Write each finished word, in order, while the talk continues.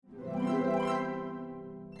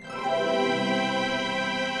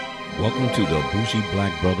Welcome to the Bougie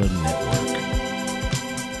Black Brother Network.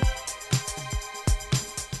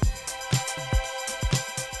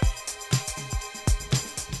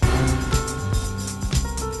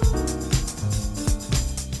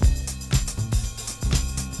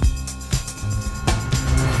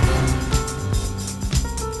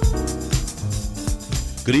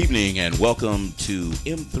 Good evening and welcome to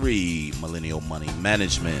M3 Millennial Money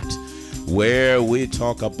Management, where we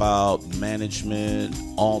talk about management,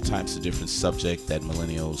 all types of different subjects that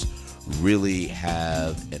millennials really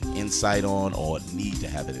have an insight on or need to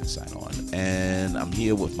have an insight on. And I'm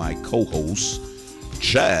here with my co-host,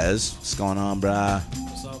 Chaz. What's going on, brah?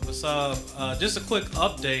 What's up? Just a quick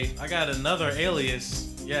update. I got another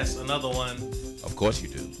alias. Yes, another one. Of course you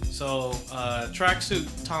do. So, Tracksuit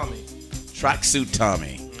Tommy. Tracksuit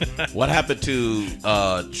Tommy. Mm-hmm. What happened to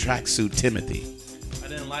Tracksuit Timothy? I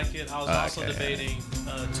didn't like it. I was also debating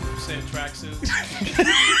 2% tracksuit.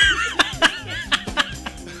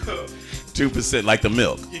 2% like the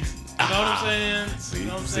milk. You know what I'm saying? You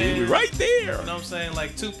know what I'm saying? See, right there. You know what I'm saying?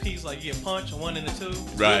 Like 2-piece, like you get punch, 1 and a 2.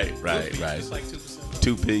 Right. It's like 2%.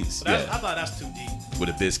 2-piece. But Yeah. I thought that's too deep. With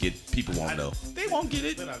a biscuit, people won't know. They won't get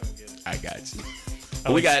it. They're not gonna get it. I got you.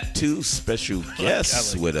 But we got two special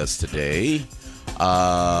guests with us today.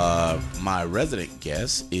 My resident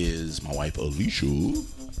guest is my wife, Alicia.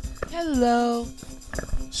 Hello.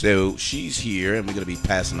 So she's here, and we're going to be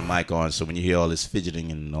passing the mic on. So when you hear all this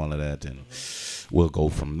fidgeting and all of that, then we'll go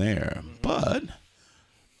from there. But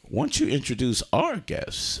once you introduce our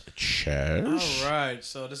guest, Chaz. All right.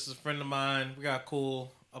 So this is a friend of mine. We got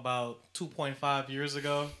cool about 2.5 years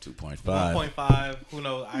ago. 2.5. 1.5. Who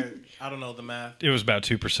knows? I don't know the math. It was about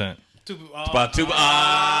 2%. About 2. Look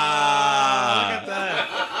at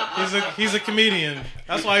that. He's a comedian.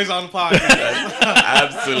 That's why he's on the podcast.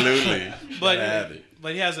 Absolutely.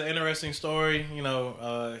 But he has an interesting story. You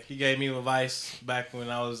know, he gave me advice back when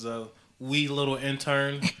I was a wee little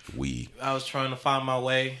intern. I was trying to find my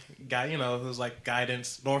way. It was like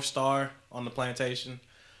guidance, North Star on the plantation.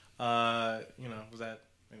 Was that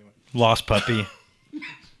anyway? Lost puppy.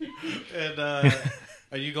 And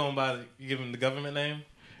are you going by? You giving the government name?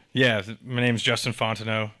 Yeah, my name's Justin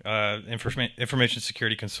Fontenot, information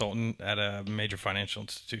security consultant at a major financial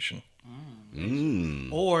institution.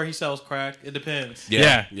 Or he sells crack. It depends.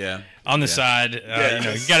 Yeah. On the side, you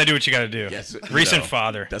got to do what you got to do. Yes, Recent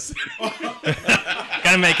father. That's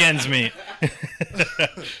Got to make ends meet.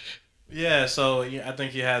 Yeah, so I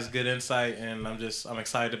think he has good insight, and I'm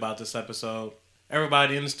excited about this episode.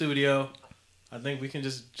 Everybody in the studio, I think we can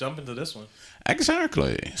just jump into this one.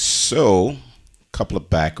 Exactly. So, couple of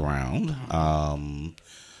background.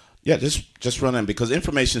 Just running because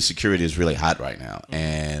information security is really hot right now,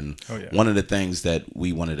 and one of the things that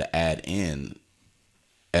we wanted to add in,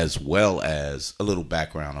 as well as a little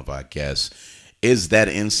background of our guests, is that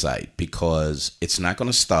insight because it's not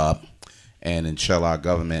going to stop. And until our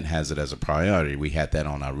government has it as a priority, we had that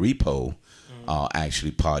on our repo,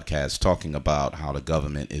 actually podcast talking about how the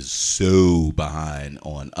government is so behind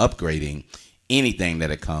on upgrading anything that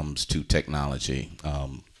it comes to technology.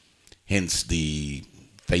 Hence the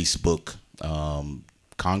Facebook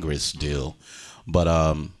Congress deal. But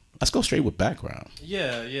let's go straight with background.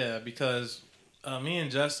 Yeah, because me and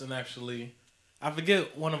Justin actually, I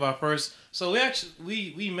forget one of our first. So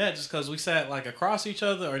we met just because we sat like across each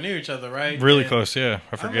other or near each other, right? Really close, yeah.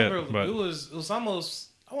 I forget. But it was almost,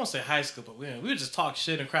 I won't say high school, but we would just talk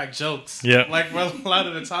shit and crack jokes. Yeah, like for a lot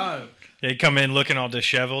of the time. Yeah, you come in looking all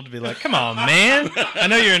disheveled, be like, "Come on, man! I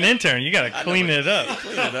know you're an intern. You got to clean it up."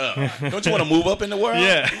 Don't you want to move up in the world?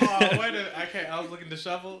 Yeah. Oh, wait I can't. I was looking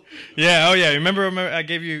disheveled. Yeah. Oh, yeah. Remember? I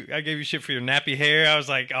gave you shit for your nappy hair. I was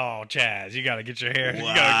like, "Oh, Chaz, you got to get your hair. Wow.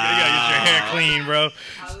 You got to get your hair clean, bro."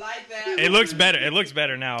 I like that. It looks better. It looks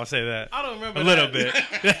better now. I'll say that. I don't remember a little bit.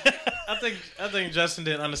 I think Justin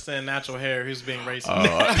didn't understand natural hair. He was being racist.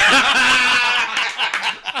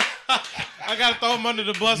 I gotta throw him under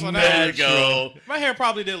the bus on that. There you go. My hair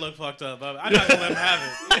probably did look fucked up. I'm not gonna let him have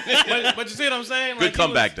it. But you see what I'm saying? Good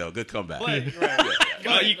comeback, though. Good comeback.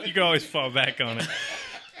 Right. You can always fall back on it.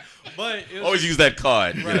 But it was, always use that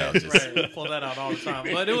card. Right. We pull that out all the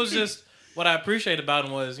time. But it was just what I appreciate about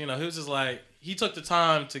him was, he was just like he took the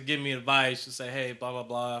time to give me advice to say, hey, blah blah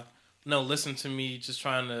blah. No, listen to me. Just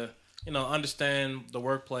trying to understand the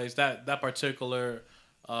workplace. That particular.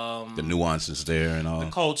 The nuances there and all. The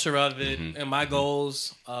culture of it and my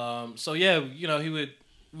goals. So yeah, we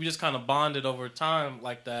just kind of bonded over time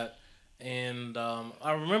like that. And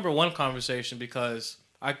I remember one conversation because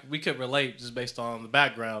we could relate just based on the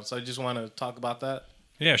background. So I just want to talk about that.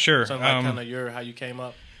 Yeah, sure. Something like kind of how you came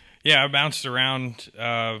up. Yeah, I bounced around,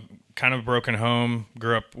 kind of broken home,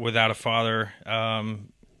 grew up without a father,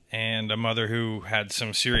 and a mother who had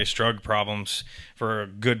some serious drug problems for a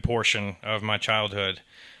good portion of my childhood.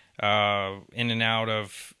 In and out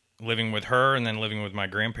of living with her and then living with my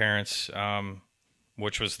grandparents,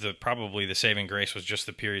 which was probably the saving grace was just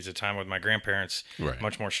the periods of time with my grandparents, right.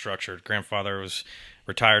 Much more structured. Grandfather was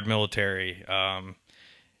retired military,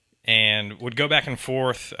 and would go back and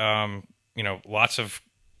forth, lots of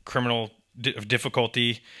criminal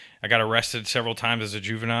difficulty. I got arrested several times as a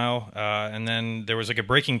juvenile, and then there was like a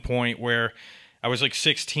breaking point where I was like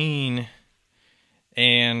 16,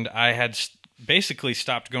 and I had basically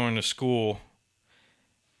stopped going to school,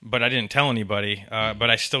 but I didn't tell anybody. But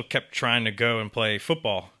I still kept trying to go and play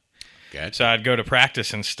football. Gotcha. So I'd go to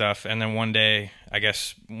practice and stuff, and then one day, I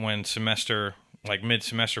guess when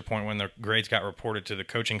mid-semester point, when the grades got reported to the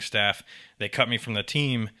coaching staff, they cut me from the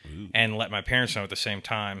team and let my parents know at the same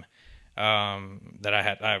time that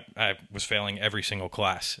I was failing every single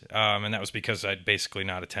class, and that was because I'd basically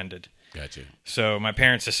not attended. Gotcha. So my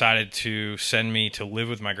parents decided to send me to live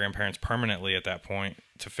with my grandparents permanently at that point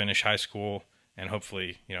to finish high school and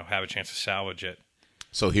hopefully, have a chance to salvage it.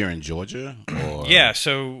 So here in Georgia? Or? Yeah,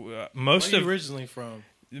 so Where are you originally from?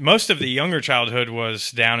 Most of the younger childhood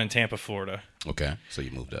was down in Tampa, Florida. Okay, so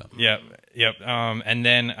you moved up. Yep. And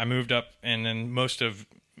then I moved up, and then most of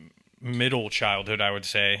middle childhood, I would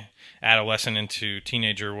say, adolescent into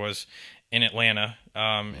teenager was in Atlanta,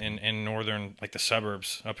 in northern, like the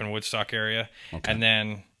suburbs up in Woodstock area. Okay. And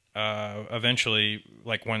then eventually,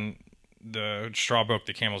 like when the straw broke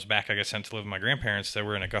the camel's back, I got sent to live with my grandparents that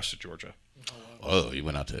were in Augusta, Georgia. Oh, you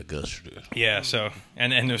went out to Augusta. Yeah, so,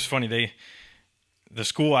 and it was funny, the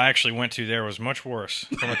school I actually went to there was much worse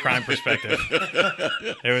from a crime perspective.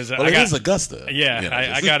 It was. Well, it is Augusta.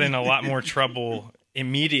 Yeah, I got in a lot more trouble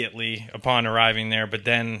immediately upon arriving there, but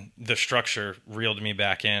then the structure reeled me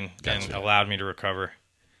back in and allowed me to recover.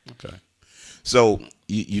 Okay. So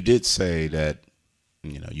you did say that,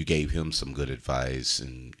 you gave him some good advice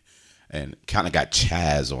and kind of got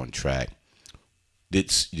Chaz on track.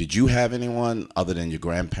 Did you have anyone other than your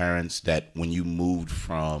grandparents that when you moved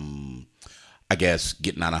from, I guess,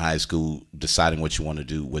 getting out of high school, deciding what you want to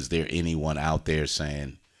do, was there anyone out there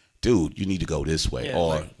saying, dude, you need to go this way?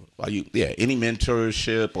 Yeah, any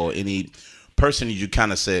mentorship or any person you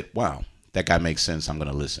kind of said, wow, that guy makes sense, I'm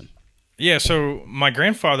going to listen? Yeah, so my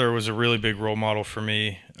grandfather was a really big role model for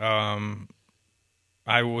me.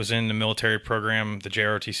 I was in the military program, the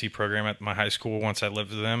JROTC program at my high school once I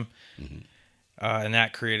lived with them. Mm-hmm. And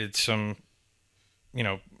that created some,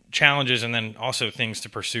 challenges and then also things to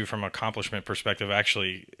pursue from an accomplishment perspective.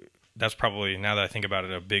 Actually, that's probably, now that I think about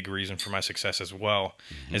it, a big reason for my success as well,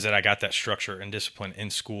 mm-hmm. is that I got that structure and discipline in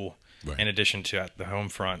school, right. in addition to at the home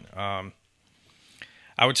front. I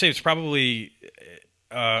would say it's probably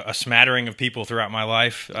a smattering of people throughout my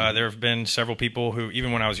life. Mm-hmm. There have been several people who,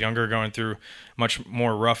 even when I was younger, going through much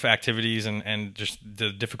more rough activities and just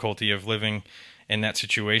the difficulty of living in that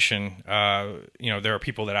situation, there are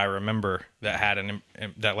people that I remember that had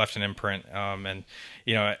that left an imprint.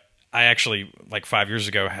 I actually, like 5 years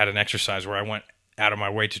ago, had an exercise where I went out of my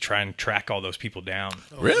way to try and track all those people down.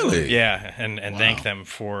 Oh, really? Yeah, and wow. Thank them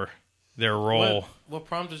for their role. What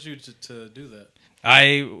prompted you to do that?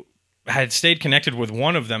 I had stayed connected with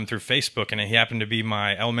one of them through Facebook, and he happened to be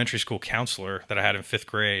my elementary school counselor that I had in 5th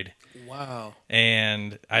grade. Wow.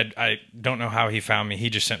 And I don't know how he found me. He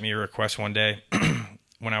just sent me a request one day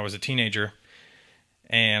when I was a teenager,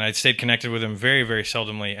 and I'd stayed connected with him very, very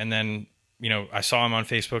seldomly. And then, I saw him on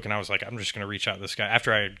Facebook, and I was like, I'm just going to reach out to this guy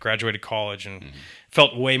after I graduated college and mm-hmm.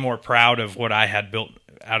 felt way more proud of what I had built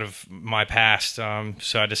out of my past.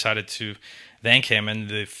 So I decided to thank him, and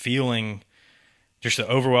the feeling, just the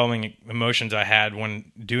overwhelming emotions I had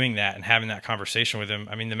when doing that and having that conversation with him.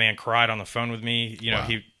 I mean, the man cried on the phone with me. Wow.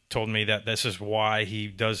 He told me that this is why he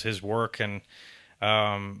does his work, and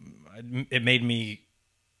it made me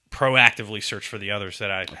proactively search for the others that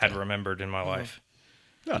I had remembered in my life.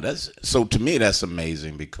 No, so to me that's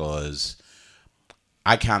amazing, because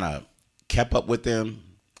I kind of kept up with them,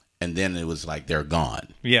 and then it was like they're gone.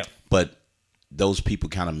 Yeah, but those people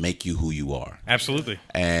kind of make you who you are. Absolutely.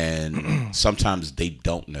 And sometimes they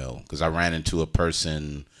don't know, because I ran into a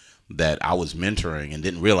person that I was mentoring and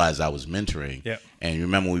didn't realize I was mentoring. Yeah. And you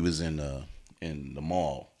remember we was in the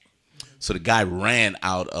mall. So the guy ran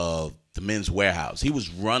out of the Men's Warehouse. He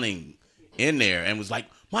was running in there and was like,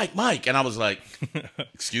 Mike. And I was like,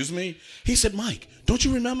 excuse me? He said, Mike, don't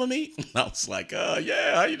you remember me? And I was like,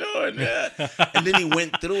 yeah, how you doing? Yeah. And then he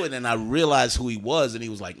went through it, and I realized who he was. And he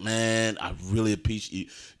was like, man, I really appreciate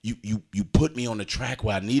you put me on the track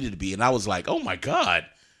where I needed to be. And I was like, oh, my God.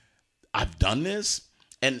 I've done this,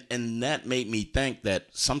 and that made me think that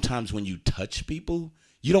sometimes when you touch people,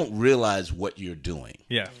 you don't realize what you're doing.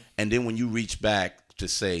 Yeah. And then when you reach back to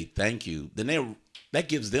say thank you, then that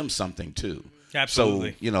gives them something too.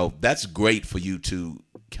 Absolutely. So, that's great for you to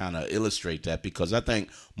kind of illustrate that, because I think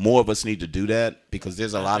more of us need to do that, because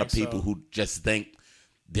there's a lot of people who just think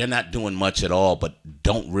they're not doing much at all, but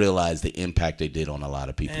don't realize the impact they did on a lot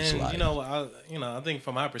of people's lives. I think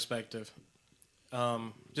from my perspective,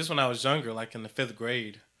 just when I was younger, like in the 5th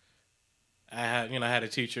grade, I had a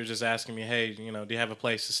teacher just asking me, hey, do you have a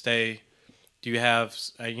place to stay? Do you have,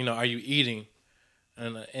 are you eating?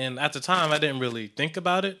 And at the time, I didn't really think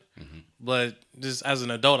about it. Mm-hmm. But just as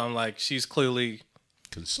an adult, I'm like, she's clearly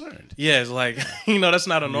concerned. Yeah, it's like, that's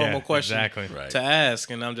not a normal question to ask.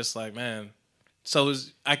 And I'm just like, man. So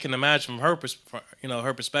I can imagine from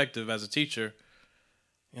her perspective as a teacher,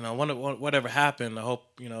 whatever happened, I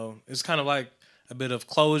hope, it's kind of like a bit of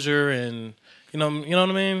closure and, you know what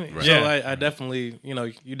I mean? Right. So I definitely,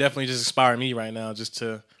 you definitely just inspire me right now just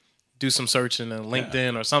to do some searching on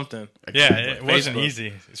LinkedIn or something. Yeah, it wasn't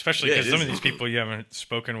easy, especially because some of these people you haven't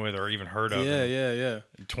spoken with or even heard of. Yeah.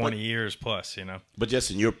 20 years plus, But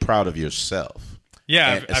Justin, you're proud of yourself.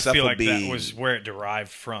 Yeah, I feel like that was where it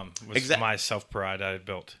derived from. Was my self-pride I had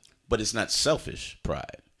built. But it's not selfish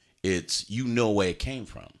pride. It's where it came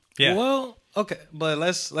from. Yeah. Well, okay, but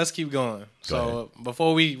let's keep going. So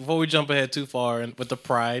before we jump ahead too far with the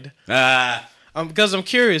pride, because I'm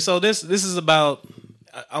curious. So this is about.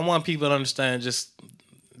 I want people to understand just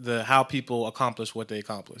how people accomplish what they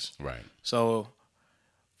accomplish. Right. So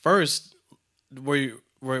first,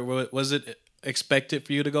 was it expected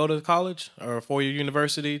for you to go to college or a 4-year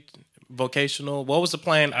university, vocational? What was the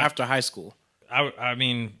plan after high school? I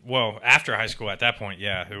mean, after high school at that point,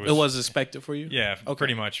 yeah, it was expected for you. Yeah,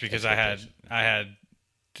 pretty much, because I had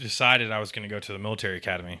decided I was going to go to the military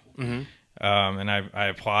academy, and I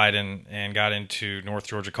applied and got into North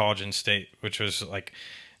Georgia College in State, which was like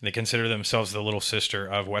they consider themselves the little sister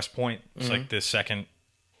of West Point. It's like the second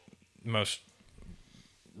most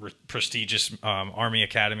prestigious Army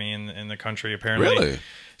academy in the country, apparently. Really?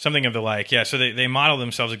 Something of the like, yeah. So they model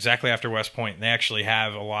themselves exactly after West Point. They actually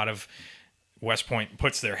have a lot of West Point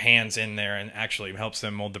puts their hands in there and actually helps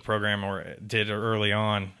them mold the program, or did early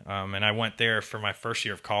on. And I went there for my first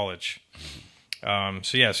year of college. So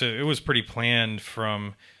it was pretty planned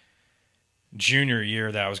from junior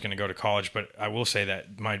year that I was going to go to college. But I will say that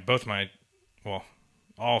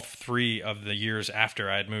all 3 of the years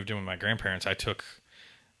after I had moved in with my grandparents, I took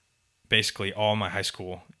basically all my high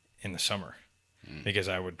school in the summer because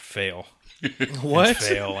I would fail. What?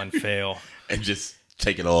 And fail. And just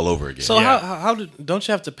take it all over again. So how don't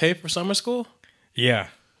you have to pay for summer school? Yeah.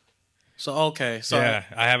 So okay. So yeah,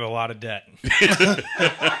 I have a lot of debt.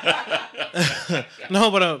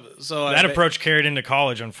 No, but that approach carried into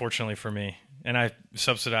college, unfortunately for me, and I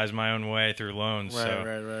subsidized my own way through loans.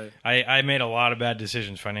 Right. I made a lot of bad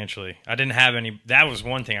decisions financially. I didn't have any. That was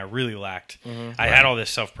one thing I really lacked. I had all this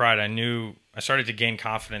self-pride. I started to gain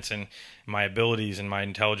confidence in my abilities and my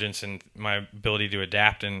intelligence and my ability to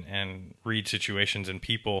adapt and read situations and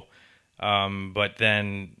people. But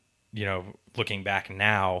then, looking back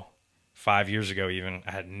now, 5 years ago even,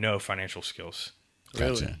 I had no financial skills. Gotcha.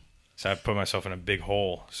 Really? So I put myself in a big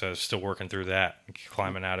hole. So I'm still working through that,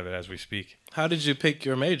 climbing out of it as we speak. How did you pick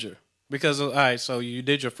your major? Because, all right, so you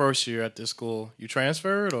did your first year at this school. You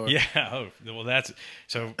transferred? Or? Yeah.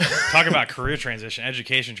 Talk about career transition.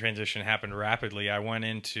 Education transition happened rapidly. I went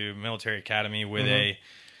into military academy with a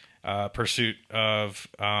pursuit of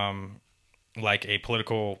like a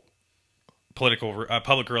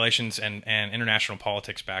public relations and international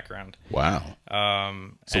politics background. Wow.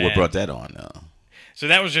 So what brought that on now? So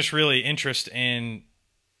that was just really interest in.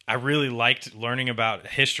 I really liked learning about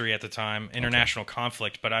history at the time, international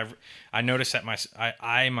conflict, but I noticed that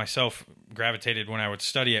I myself gravitated when I would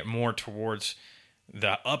study it more towards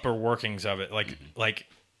the upper workings of it, like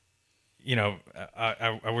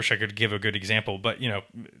I wish I could give a good example, but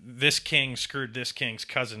this king screwed this king's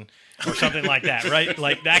cousin or something like that, right?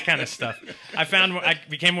 Like that kind of stuff. I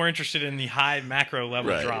became more interested in the high macro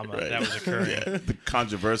level drama that was occurring. Yeah, the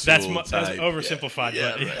controversial. That's oversimplified,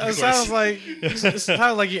 but it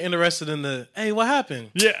sounds like you're interested in the what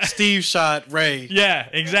happened? Yeah, Steve shot Ray. Yeah,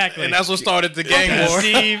 exactly, and that's what started the gang war.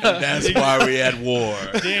 Steve, that's why we had war.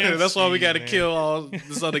 Damn, that's why we got to kill all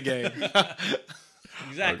this other gang.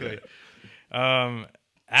 Exactly. Okay.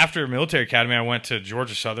 After military academy, I went to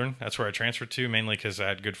Georgia Southern. That's where I transferred to, mainly because I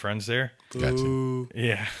had good friends there. Gotcha.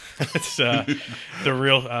 Yeah, it's the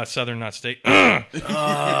real Southern, not state. But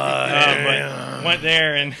went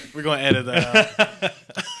there, and we're gonna edit that out.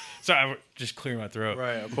 So I would just clear my throat.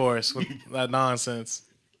 Right, of course, with that nonsense.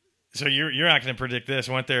 So you're not going to predict this.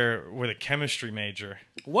 I went there with a chemistry major.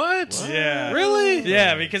 What? Yeah. Really?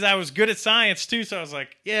 Yeah, because I was good at science too. So I was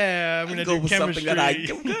like, I'm going to do with chemistry. something that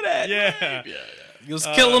I'm good at. Yeah. You was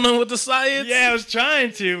killing them with the science? Yeah, I was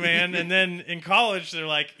trying to, man. And then in college, they're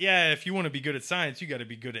like, if you want to be good at science, you got to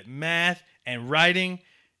be good at math and writing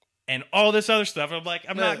and all this other stuff. I'm like,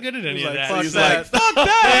 I'm not good at any of that. Fuck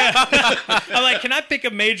that. I'm like, can I pick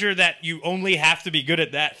a major that you only have to be good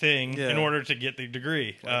at that thing in order to get the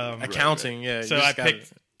degree? Accounting, yeah. So I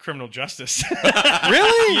picked criminal justice.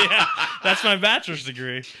 Really? Yeah, that's my bachelor's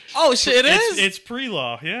degree. Oh, shit, it is? It's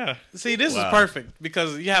pre-law, yeah. See, this is perfect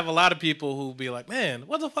because you have a lot of people who be like, man,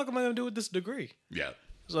 what the fuck am I going to do with this degree? Yeah.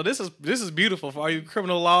 So this is beautiful for all you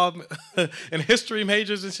criminal law and history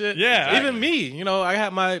majors and shit. Yeah. Exactly. Even me, I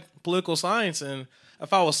had my political science, and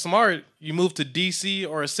if I was smart, you move to DC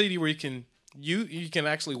or a city where you can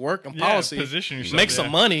actually work in policy, position yourself, make some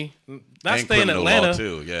money, not And stay in criminal Atlanta law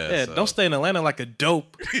too, yeah. So. Don't stay in Atlanta like a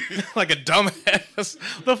dope, like a dumbass.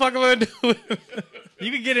 What the fuck am I doing?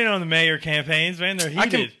 You can get in on the mayor campaigns, man. They're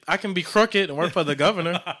heated. I can be crooked and work for the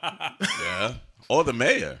governor. Yeah. Or the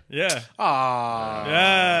mayor. Yeah. Ah.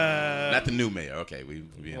 Yeah. Not the new mayor. Okay,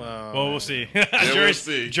 Well, we'll see. we'll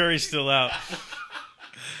see. Jury's still out.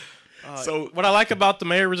 So What I like about the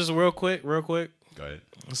mayor, just real quick. go ahead.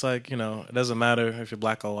 It's like, it doesn't matter if you're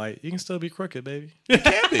black or white. You can still be crooked, baby. It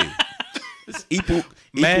can be. It's equal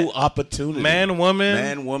opportunity. Man,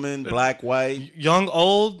 woman, black, white, young,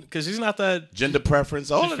 old, because he's not that. gender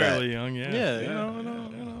preference, all She's of that. fairly young, yeah. Yeah, you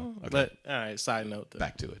know. Okay. But, all right, side note. Then.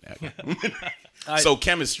 Back to it. Okay. So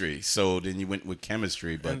chemistry. So then you went with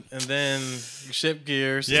chemistry, but And then you shift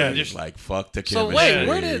gears. Yeah, to- just- like fuck the So, chemistry.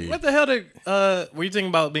 wait, what the hell were you thinking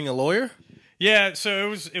about being a lawyer? Yeah,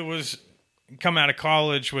 so it was come out of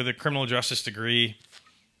college with a criminal justice degree,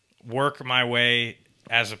 work my way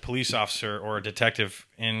as a police officer or a detective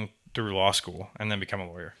through law school, and then become a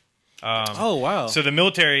lawyer. Oh, wow. So the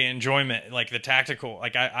military enjoyment, like the tactical,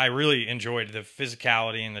 like I really enjoyed the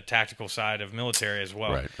physicality and the tactical side of military as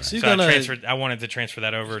well. Right. So you're So gonna, I wanted to transfer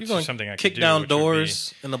that over you're to gonna something I could kick do. down which would be-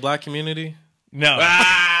 doors in the black community? No.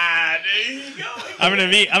 There you go. I'm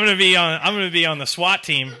gonna be on the SWAT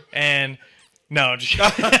team, and no,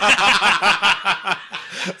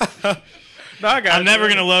 No, I got I'm never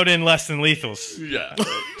gonna load in less than lethals. Yeah.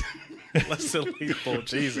 Less than lethal.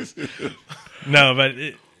 Jesus. No, but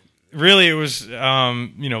really, it was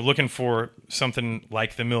looking for something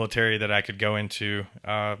like the military that I could go into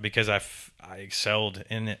because I excelled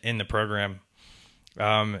in the program,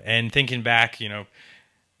 and thinking back,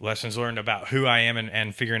 lessons learned about who I am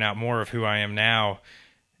and figuring out more of who I am now.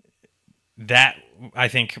 That I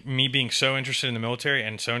think me being so interested in the military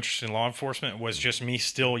and so interested in law enforcement was just me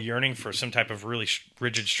still yearning for some type of really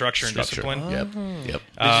rigid structure and discipline. Yep.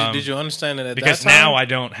 Did you understand it at that time? Because now I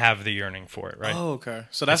don't have the yearning for it, right? Oh, okay.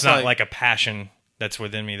 So that's It's not like a passion that's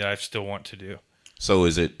within me that I still want to do. So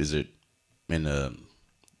is it in the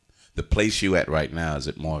place you at right now? Is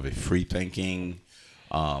it more of a free thinking,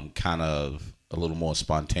 kind of a little more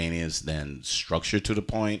spontaneous than structure to the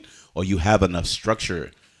point, or you have enough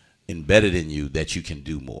structure embedded in you that you can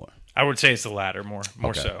do more? I would say it's the latter more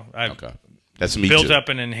Okay. so. I've That's me built too. up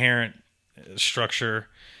an inherent structure.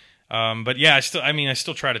 But yeah, I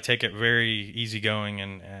still try to take it very easygoing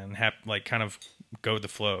and have kind of go with the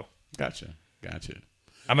flow. Gotcha.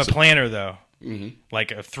 I'm a planner though,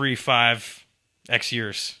 like a 3-5 X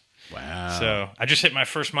years. Wow. So I just hit my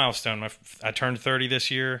first milestone. I turned 30 this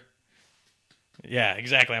year. Yeah,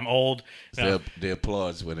 exactly. I'm old. No, The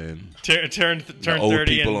applause went in. turned The old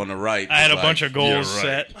 30. people and on the right. I had a was bunch like, of goals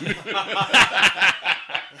 "Yeah, right." set.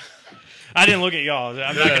 I didn't look at y'all.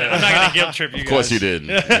 I'm not gonna guilt trip you guys. Of course you didn't.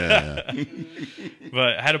 Yeah.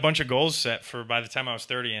 But I had a bunch of goals set for by the time I was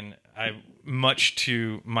 30, and much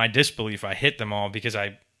to my disbelief, I hit them all because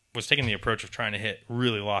I was taking the approach of trying to hit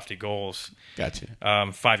really lofty goals. Gotcha.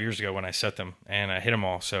 5 years ago when I set them, and I hit them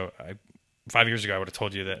all. So 5 years ago, I would have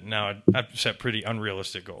told you that now I've set pretty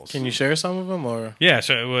unrealistic goals. Can you share some of them or? Yeah,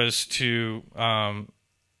 so it was to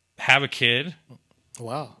have a kid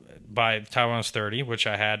Wow. by the time I was 30, which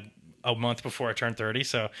I had a month before I turned 30,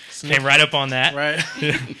 so came right up on that. Right.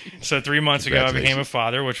 So 3 months ago, I became a Congratulations.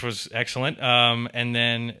 father, which was excellent. And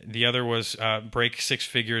then the other was break 6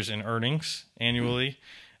 figures in earnings annually,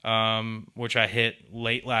 which I hit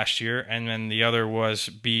late last year. And then the other was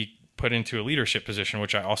be put into a leadership position,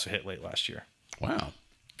 which I also hit late last year Wow.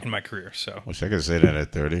 in my career. So Wish I could say that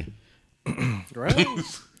at 30. Right.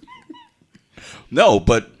 No,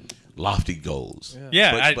 but lofty goals.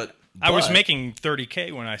 yeah, I was but- making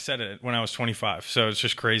 $30K when I said it when I was 25. So it's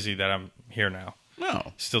just crazy that I'm here now.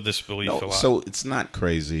 No. Still disbelief a lot. So it's not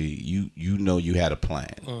crazy. You know you had a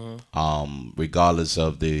plan. Regardless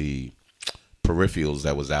of the peripherals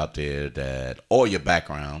that was out there or your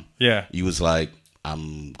background. Yeah. You was like,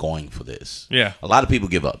 I'm going for this. Yeah. A lot of people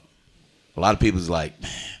give up. A lot of people's like,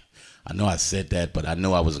 man, I know I said that, but I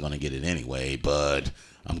know I wasn't going to get it anyway, but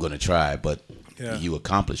I'm going to try. But you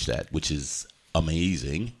accomplished that, which is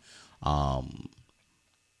amazing.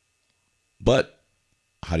 But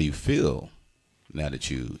how do you feel now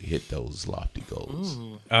that you hit those lofty goals?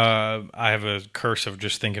 I have a curse of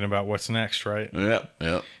just thinking about what's next, right?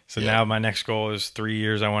 Yep. So now my next goal is 3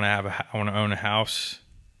 years. I want to own a house.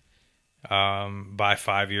 By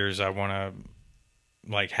 5 years, I want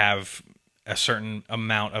to have a certain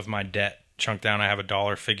amount of my debt chunked down. I have a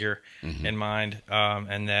dollar figure in mind,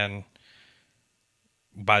 and then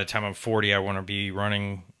by the time I'm 40, I want to be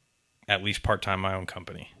running at least part-time my own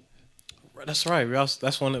company. That's right.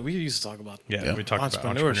 That's one that we used to talk about. Yeah. We talked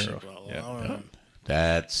about entrepreneurship.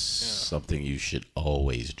 That's something you should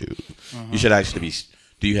always do. You should actually be.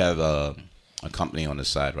 Do you have a company on the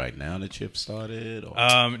side right now that you've started? Or?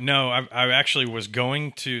 No, I actually was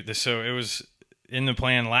going to. So it was in the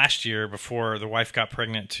plan last year before the wife got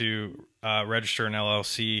pregnant to register an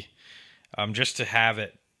LLC, just to have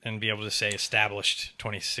it and be able to say established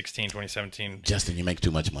 2016, 2017. Justin, you make too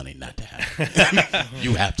much money not to have it.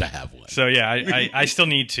 You have to have one. So yeah, I still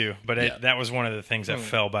need to, but that was one of the things that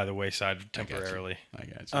fell by the wayside temporarily. I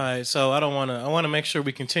got you. All right, so I want to make sure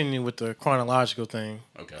we continue with the chronological thing.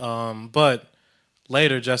 Okay. But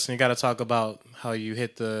later, Justin, you got to talk about how you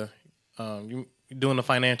hit you doing the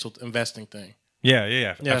financial investing thing.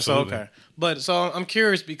 Yeah, absolutely. So okay. But so I'm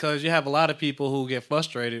curious because you have a lot of people who get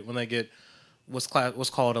frustrated when they get what's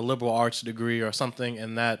called a liberal arts degree or something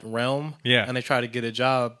in that realm. Yeah. And they try to get a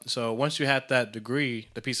job. So once you had that degree,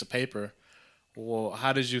 the piece of paper, well,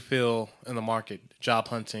 how did you feel in the market, job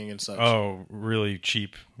hunting and such? Oh, really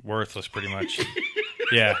cheap, worthless, pretty much.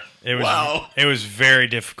 Yeah, it was. Wow. It was very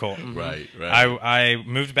difficult. Right. I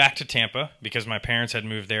moved back to Tampa because my parents had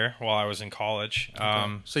moved there while I was in college.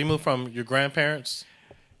 Okay. So you moved from your grandparents?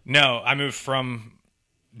 No, I moved from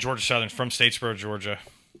Georgia Southern, from Statesboro, Georgia.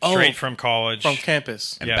 Straight from college. From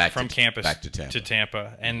campus. And from campus back to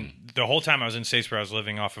Tampa. And the whole time I was in Statesboro, I was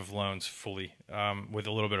living off of loans fully, with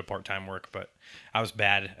a little bit of part-time work, but I was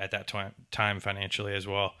bad at that time financially as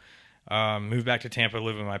well. Moved back to Tampa,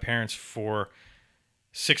 lived with my parents for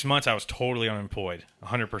 6 months. I was totally unemployed,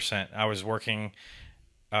 100%. I was working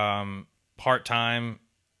part-time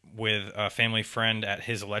with a family friend at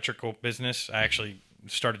his electrical business. I actually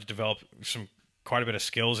started to develop quite a bit of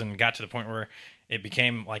skills and got to the point where it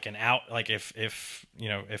became like an out. Like if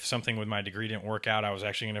something with my degree didn't work out, I was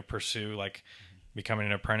actually going to pursue like becoming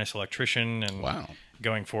an apprentice electrician and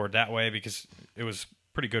going forward that way because it was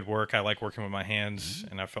pretty good work. I like working with my hands,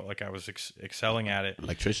 and I felt like I was excelling at it.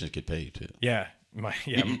 Electricians get paid too. Yeah, my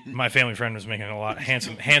family friend was making a lot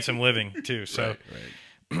handsome living too. So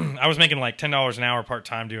right. I was making like $10 an hour part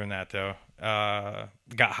time doing that though.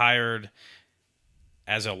 Got hired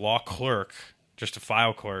as a law clerk, just a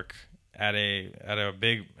file clerk at a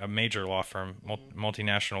major law firm,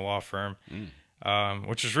 multinational law firm.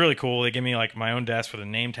 Which was really cool. They gave me like my own desk with a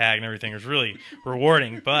name tag and everything. It was really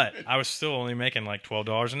rewarding, but I was still only making like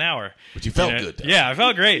 $12 an hour. But you felt good, though. Yeah, I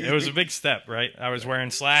felt great. It was a big step, right? I was wearing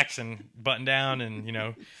slacks and button down and,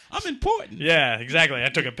 I'm important. Yeah, exactly. I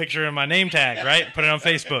took a picture of my name tag, right? Put it on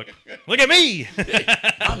Facebook. Look at me.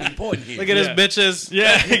 I'm important here. Look at his bitches.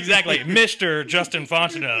 Yeah, exactly. Mr. Justin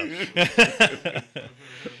Fontenot.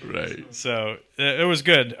 Right. So it was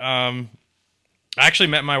good. I actually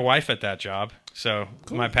met my wife at that job. So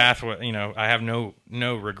cool. My path, I have no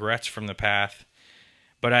regrets from the path,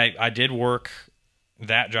 but I did work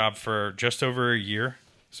that job for just over a year.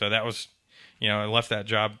 So that was, I left that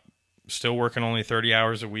job still working only 30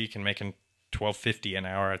 hours a week and making $12.50 an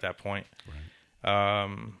hour at that point. Right.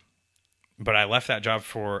 But I left that job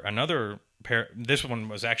for another this one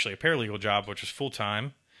was actually a paralegal job, which was full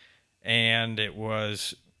time, and it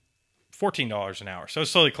was $14 an hour. So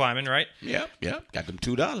it's slowly climbing, right? Yeah. Got them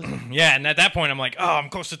 $2. Yeah, and at that point, I'm like, oh, I'm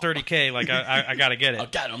close to $30K. Like, I got to get it. I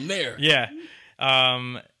got them there. Yeah.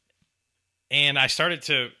 And I started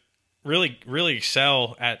to really, really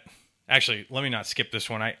excel at... Actually, let me not skip this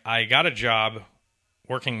one. I got a job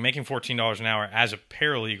making $14 an hour as a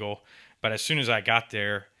paralegal, but as soon as I got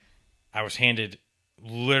there, I was handed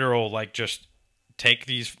literal, like, just take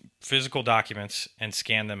these physical documents and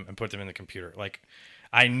scan them and put them in the computer. Like...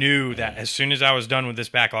 I knew that as soon as I was done with this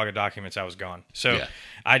backlog of documents, I was gone. So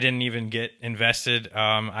I didn't even get invested.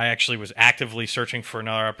 I actually was actively searching for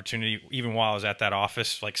another opportunity, even while I was at that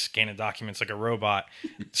office, like scanning documents like a robot,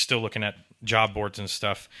 still looking at job boards and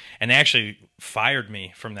stuff, and they actually fired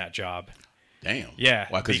me from that job. Damn. Yeah.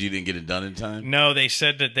 Why? Because you didn't get it done in time? No, they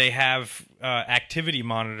said that they have activity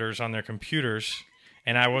monitors on their computers,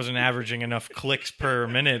 and I wasn't averaging enough clicks per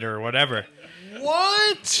minute or whatever.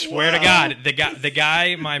 What? Swear to God, the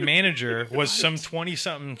guy, my manager, was some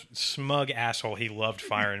 20-something smug asshole. He loved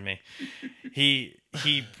firing me. He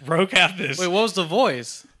broke out this. Wait, what was the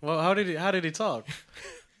voice? Well, how did he talk?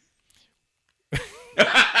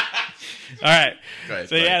 All right. Right,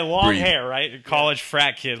 So he had long breathe. hair, right? College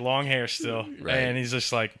frat kid, long hair still. Right. And he's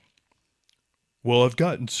just like, well, I've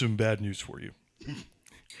gotten some bad news for you.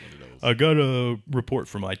 I got a report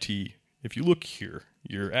from IT. If you look here,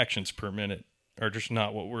 your actions per minute are just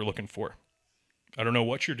not what we're looking for. I don't know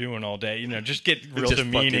what you're doing all day. Just get real Just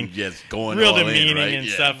demeaning. fucking just going real all in, demeaning right? and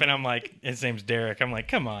Yeah. stuff. And I'm like, his name's Derek. I'm like,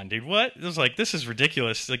 come on, dude. What? It was like, this is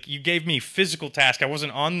ridiculous. Like, you gave me physical task. I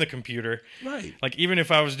wasn't on the computer. Right. Like, even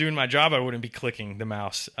if I was doing my job, I wouldn't be clicking the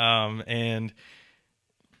mouse. And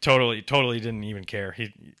totally didn't even care.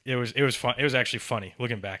 It was fun. It was actually funny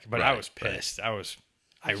looking back, but I Right, was pissed. I was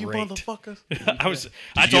irate. You motherfuckers. I You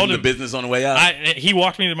give told him him the business on the way out? he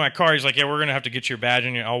walked me to my car. He's like, yeah, we're going to have to get your badge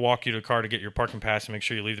and I'll walk you to the car to get your parking pass and make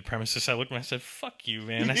sure you leave the premises. I looked at him and I said, fuck you,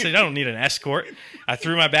 man. I said, I don't need an escort. I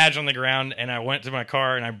threw my badge on the ground and I went to my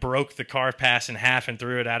car and I broke the car pass in half and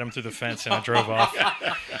threw it at him through the fence and I drove off.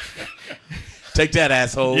 Take that,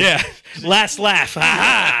 asshole. Yeah. Last laugh.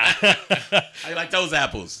 Ha ha. I like those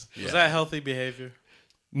apples. Yeah. Is that healthy behavior?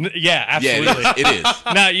 Yeah, absolutely. Yeah, it is.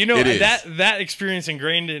 Now, It is. that experience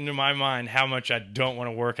ingrained into my mind how much I don't want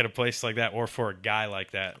to work at a place like that or for a guy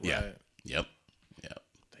like that. Yeah. Right. Yep.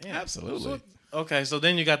 Damn. Absolutely. Okay, so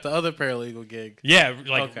then you got the other paralegal gig. Yeah,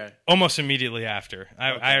 like Okay. almost immediately after.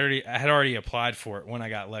 I had already applied for it when I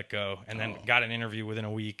got let go, and then got an interview within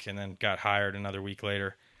a week, and then got hired another week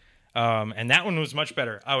later. And that one was much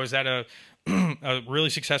better. I was at a really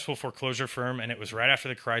successful foreclosure firm, and it was right after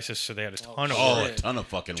the crisis, so they had a ton of Oh, work. a ton of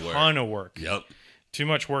fucking work. Ton of work. Yep. Too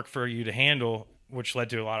much work for you to handle, which led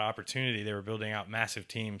to a lot of opportunity. They were building out massive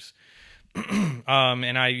teams. And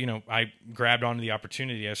I grabbed onto the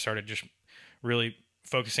opportunity. I started just really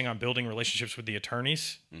focusing on building relationships with the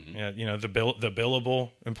attorneys, the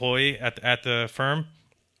billable employee at the firm.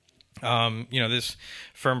 This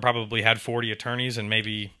firm probably had 40 attorneys and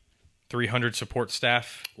maybe 300 support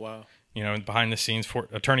staff. Wow. Behind the scenes,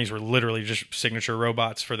 attorneys were literally just signature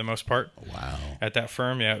robots for the most part. Wow. At that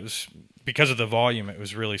firm, yeah, it was because of the volume. It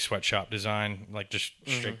was really sweatshop design, like just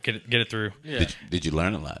straight, get it through. Yeah. Did you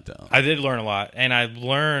learn a lot though? I did learn a lot, and I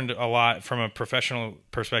learned a lot from a professional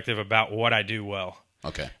perspective about what I do well.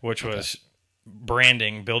 Okay. Which was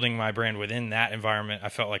branding, building my brand within that environment. I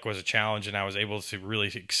felt like was a challenge, and I was able to really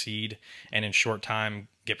succeed and in short time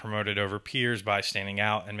get promoted over peers by standing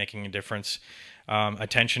out and making a difference.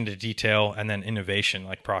 Attention to detail, and then innovation,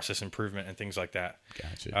 like process improvement and things like that.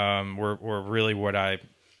 Gotcha. Were really what I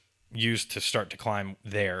used to start to climb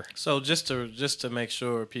there. So just to make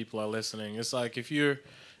sure people are listening, it's like if you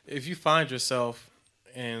find yourself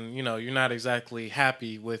and you're not exactly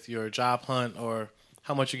happy with your job hunt or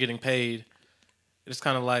how much you're getting paid, it's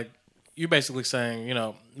kind of like you're basically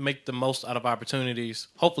saying, make the most out of opportunities.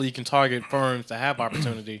 Hopefully you can target firms that have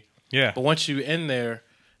opportunity. Yeah. But once you're in there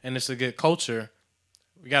and it's a good culture,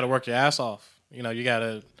 you got to work your ass off. You got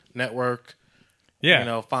to network.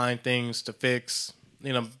 Yeah. Find things to fix.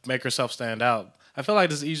 Make yourself stand out. I feel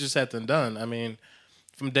like this is easier said than done. I mean,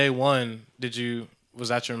 from day one, was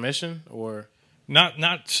that your mission or?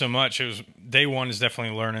 Not so much. It was day one is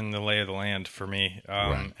definitely learning the lay of the land for me,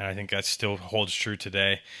 Right. and I think that still holds true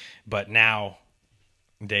today. But now,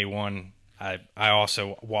 day one, I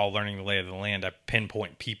also, while learning the lay of the land, I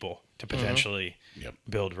pinpoint people to potentially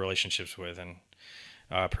build relationships with and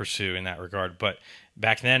pursue in that regard. But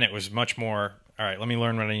back then, it was much more. All right, let me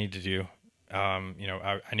learn what I need to do. I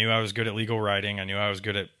knew I was good at legal writing. I knew I was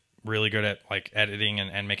really good at like editing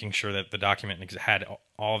and making sure that the document had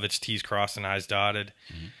all of its T's crossed and I's dotted.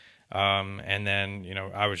 Mm-hmm. And then,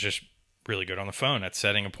 I was just really good on the phone at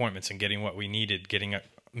setting appointments and getting what we needed, getting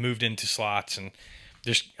moved into slots and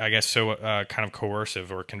just, I guess, so kind of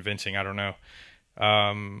coercive or convincing. I don't know.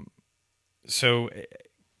 So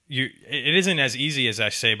it isn't as easy as I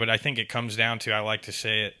say, but I think it comes down to, I like to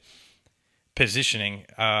say it, positioning.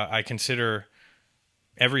 I consider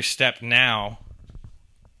every step now.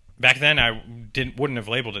 Back then, I wouldn't have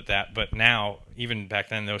labeled it that, but now, even back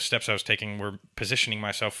then, those steps I was taking were positioning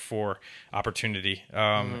myself for opportunity.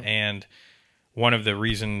 And one of the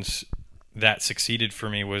reasons that succeeded for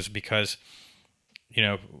me was because,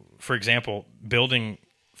 for example,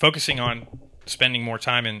 focusing on spending more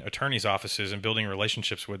time in attorneys' offices and building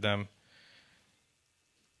relationships with them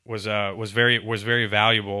was very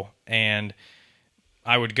valuable. And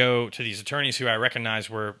I would go to these attorneys who I recognized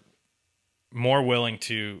were more willing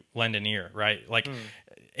to lend an ear, right? Like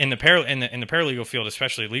in the paralegal field,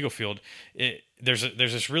 especially legal field, there's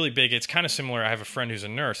this really big. It's kind of similar. I have a friend who's a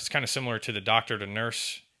nurse. It's kind of similar to the doctor to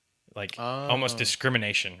nurse, like almost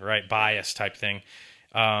discrimination, right? Bias type thing.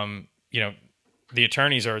 The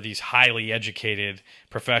attorneys are these highly educated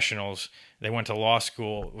professionals. They went to law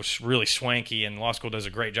school, it was really swanky, and law school does a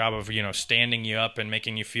great job of, standing you up and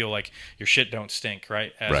making you feel like your shit don't stink,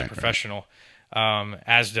 right? As a professional,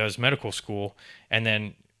 as does medical school. And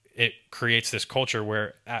then it creates this culture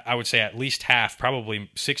where I would say at least half, probably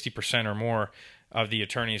 60% or more of the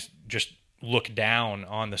attorneys just look down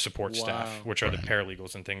on the support staff, which are the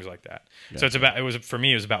paralegals and things like that. Yeah. So it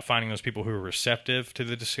was about finding those people who are receptive to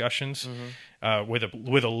the discussions, with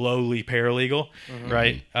a lowly paralegal,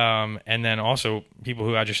 right? And then also people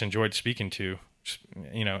who I just enjoyed speaking to,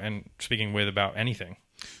 and speaking with about anything.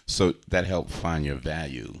 So that helped find your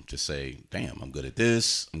value. Just say, damn, I'm good at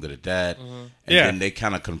this, I'm good at that. And then they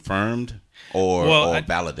kind of confirmed or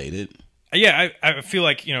validated. Yeah, I feel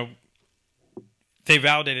like, they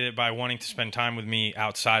validated it by wanting to spend time with me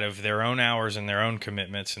outside of their own hours and their own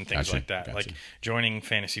commitments and things like that. Like joining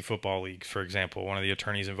fantasy football leagues, for example. One of the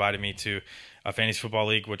attorneys invited me to a fantasy football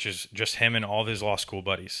league, which is just him and all of his law school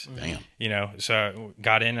buddies. Damn. So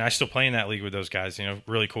got in, and I still play in that league with those guys.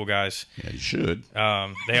 Really cool guys. Yeah, you should.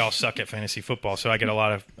 They all suck at fantasy football, so I get a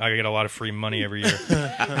lot of free money every year.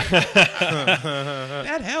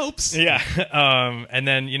 That helps. Yeah. And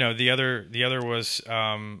then the other was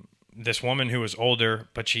this woman who was older,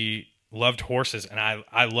 but she loved horses, and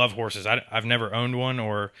I love horses. I've never owned one,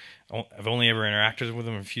 or I've only ever interacted with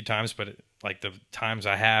them a few times, but like the times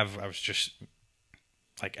I have, I was just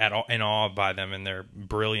like in awe by them and their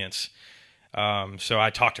brilliance. So I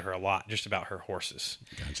talked to her a lot just about her horses.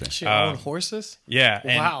 Gotcha. She owned horses? Yeah.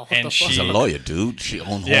 Wow. And she's a lawyer, dude. She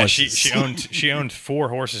owned horses. Yeah, she owned 4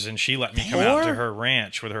 horses, and she let me come out to her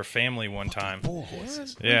ranch with her family one time. 4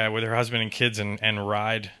 horses? Yeah, with her husband and kids, and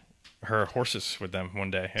ride her horses with them one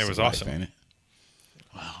day. It was awesome. Ain't it?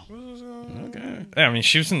 Wow. Okay. Yeah, I mean,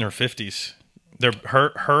 she was in her 50s.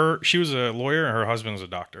 She was a lawyer, and her husband was a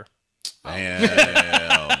doctor. Damn.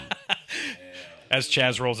 As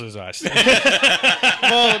Chaz rolls his eyes.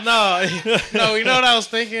 Well, no, you know what I was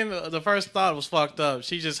thinking? The first thought was fucked up.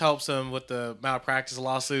 She just helps him with the malpractice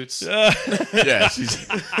lawsuits. Yeah,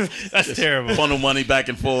 that's terrible. Funnel money back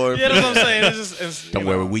and forth. Yeah, that's what I'm saying. Don't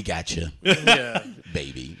worry, we got you. Yeah.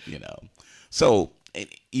 Baby, So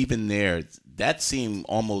even there, that seemed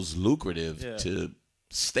almost lucrative to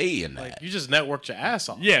stay in that. Like, you just networked your ass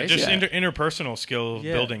off. Yeah, just interpersonal skill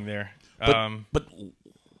building there. But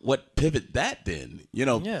what pivot that then?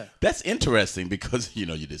 That's interesting because you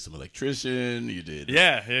did some electrician, you did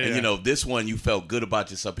and this one you felt good about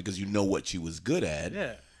yourself because you know what you was good at.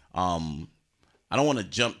 Yeah. I don't want to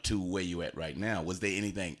jump to where you at right now. Was there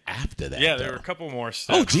anything after that? Yeah, there were a couple more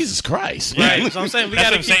steps. Oh, Jesus Christ! Right. So I'm saying we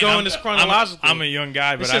got to keep going this chronologically. I'm a young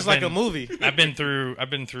guy, but it's just like a movie. I've been through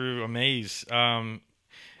a maze.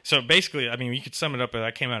 So basically, I mean, you could sum it up as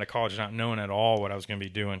I came out of college not knowing at all what I was going to be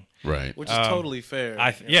doing. Right. Which is totally fair.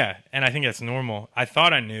 And I think that's normal. I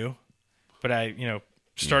thought I knew, but I,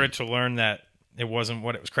 started to learn that it wasn't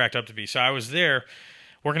what it was cracked up to be. So I was there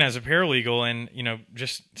working as a paralegal and,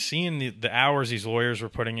 just seeing the hours these lawyers were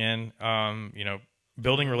putting in,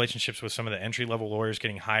 building relationships with some of the entry-level lawyers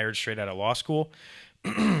getting hired straight out of law school.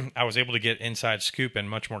 I was able to get inside scoop and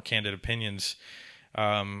much more candid opinions,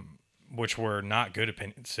 which were not good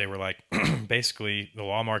opinions. They were like, basically, the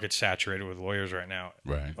law market's saturated with lawyers right now.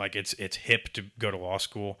 Right. Like it's hip to go to law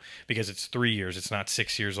school because it's 3 years. It's not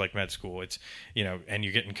 6 years like med school. It's and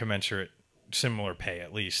you're getting commensurate, similar pay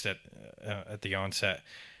at least at the onset.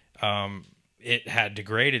 It had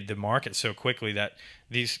degraded the market so quickly that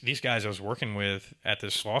these guys I was working with at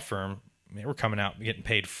this law firm, they were coming out getting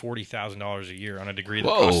paid $40,000 a year on a degree that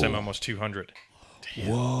cost them almost $200,000.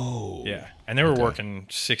 Whoa. Yeah. And they were working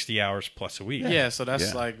 60 hours plus a week. Yeah, so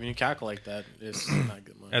that's like, when you calculate that, it's not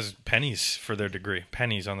good money. As pennies for their degree.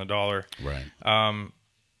 Pennies on the dollar. Right.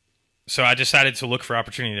 So I decided to look for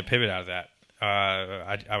opportunity to pivot out of that.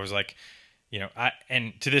 I was like,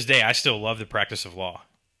 and to this day, I still love the practice of law.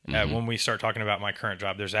 When we start talking about my current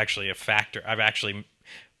job, there's actually a factor. I've actually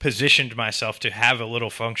positioned myself to have a little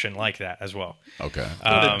function like that as well. Okay.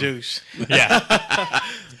 What a douche. Yeah.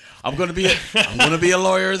 I'm gonna be a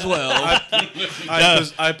lawyer as well.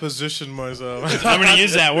 I position myself. I'm gonna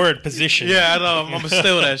use that word, position. Yeah, I know. I'm gonna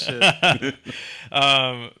steal that shit.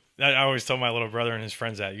 I always tell my little brother and his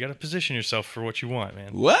friends that you got to position yourself for what you want,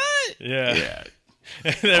 man. What? Yeah.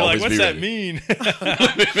 They're like, what's that mean?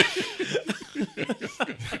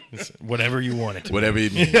 Whatever you want it to Whatever be.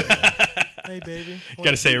 you mean. Hey, baby. You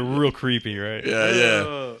got to say it real creepy, right?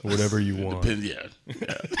 Yeah. Whatever you want. Yeah.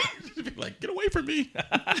 Like, get away from me.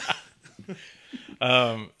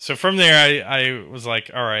 So from there, I was like,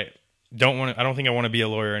 all right, I don't think I want to be a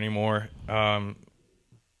lawyer anymore. Or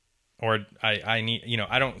I need,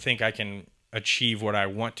 I don't think I can achieve what I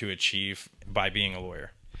want to achieve by being a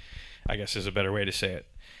lawyer, I guess is a better way to say it.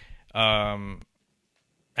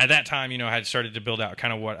 At that time, I had started to build out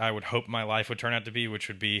kind of what I would hope my life would turn out to be, which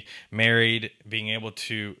would be married, being able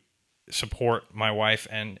to support my wife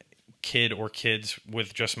and kids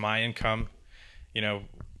with just my income. I'm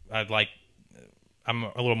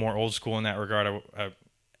a little more old school in that regard.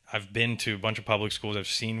 I've been to a bunch of public schools. I've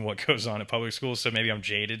seen what goes on at public schools, so maybe I'm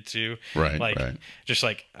jaded too. Right. Just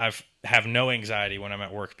like have no anxiety when I'm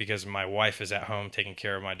at work because my wife is at home taking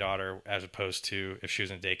care of my daughter, as opposed to if she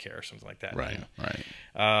was in daycare or something like that. Right.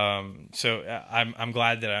 So I'm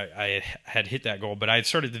glad that I had hit that goal, but I had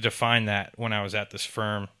started to define that when I was at this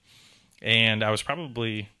firm, and I was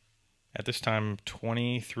probably at this time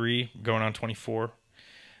 23, going on 24.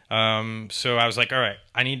 So I was like, all right,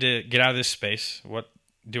 I need to get out of this space. What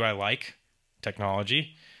do I like?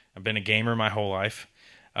 Technology. I've been a gamer my whole life.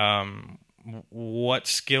 What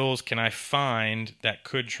skills can I find that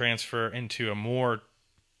could transfer into a more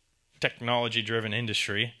technology-driven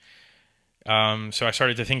industry? So I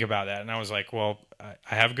started to think about that, and I was like, well,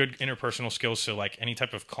 I have good interpersonal skills, so like any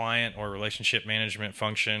type of client or relationship management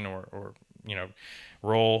function or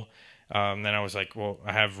role. Then I was like, well,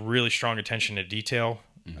 I have really strong attention to detail.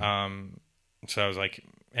 Mm-hmm. So I was like,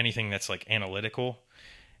 anything that's like analytical.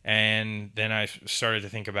 And then I started to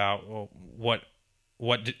think about, well,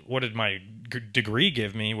 what did my degree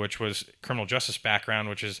give me, which was criminal justice background,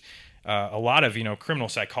 which is a lot of criminal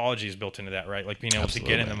psychology is built into that, right? Like being able to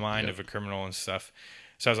get in the mind of a criminal and stuff.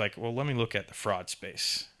 So I was like, well, let me look at the fraud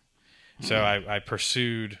space. Mm-hmm. So I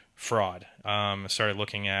pursued fraud. Started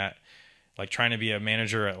looking at like trying to be a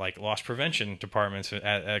manager at like loss prevention departments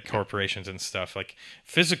at corporations and stuff, like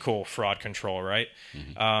physical fraud control, right?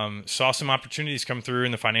 Mm-hmm. Saw some opportunities come through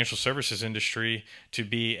in the financial services industry to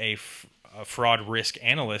be a fraud risk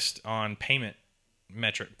analyst on payment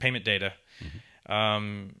data.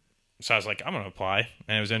 Mm-hmm. So I was like, I'm going to apply,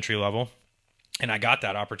 and it was entry level, and I got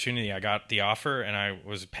that opportunity. I got the offer, and I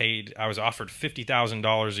was offered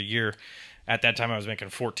 $50,000 a year. At that time, I was making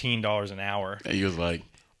 $14 an hour. And he was like,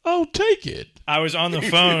 oh, take it. I was on the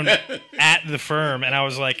phone at the firm, and I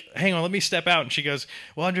was like, hang on, let me step out. And she goes,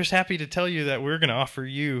 well, I'm just happy to tell you that we're going to offer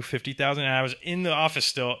you $50,000. And I was in the office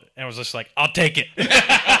still, and I was just like, I'll take it.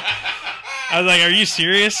 I was like, are you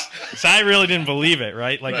serious? So I really didn't believe it,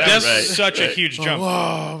 right? Like, that's such a huge jump.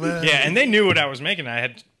 Oh, man. Yeah, and they knew what I was making. I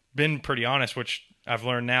had been pretty honest, which I've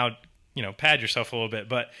learned now, pad yourself a little bit.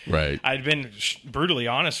 But I'd been brutally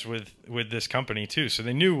honest with this company, too. So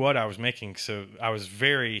they knew what I was making. So I was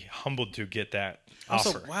very humbled to get that offer.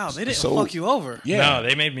 So, wow, they didn't fuck you over. Yeah. No,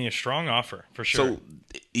 they made me a strong offer, for sure. So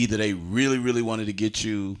either they really, really wanted to get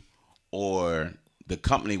you, or the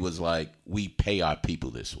company was like, we pay our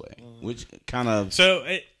people this way, which kind of... So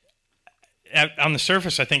on the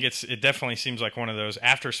surface, I think it definitely seems like one of those.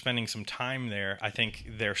 After spending some time there, I think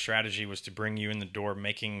their strategy was to bring you in the door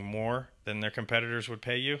making more than their competitors would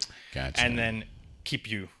pay you. Gotcha. And then keep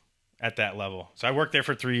you at that level. So I worked there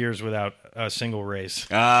for 3 years without a single raise.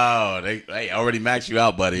 Oh, they already maxed you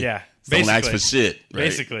out, buddy. Yeah. Don't ask for shit. Right?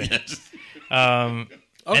 Basically.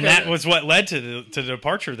 Okay. And that was what led to the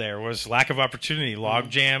departure there, was lack of opportunity,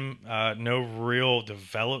 logjam, no real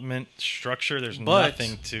development structure. There's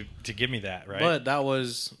nothing to give me that, right? But that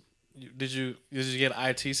was, did you get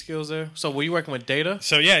IT skills there? So were you working with data?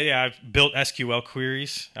 So yeah, I built SQL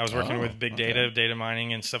queries. I was working with big data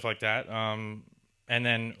mining and stuff like that. And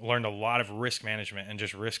then learned a lot of risk management and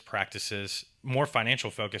just risk practices, more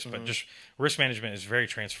financial focused, but just risk management is very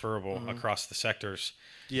transferable across the sectors.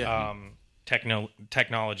 Yeah.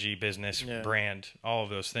 Technology, business, brand, all of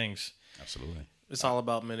those things. Absolutely. It's all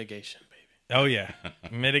about mitigation, baby. Oh yeah,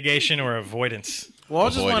 mitigation or avoidance. Well, I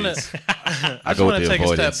just want to take a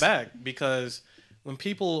step back, because when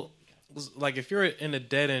people, like, if you're in a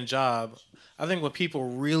dead end job, I think what people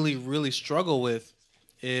really, really struggle with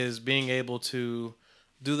is being able to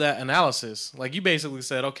do that analysis. Like, you basically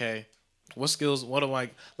said, okay, what skills? What am I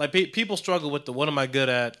like? People struggle with what am I good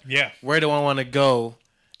at? Yeah. Where do I want to go?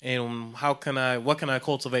 And what can I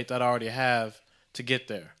cultivate that I already have to get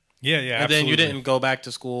there? Yeah, and absolutely. then you didn't go back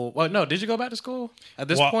to school. Well, no, did you go back to school at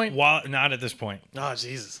this point? Not at this point. Oh,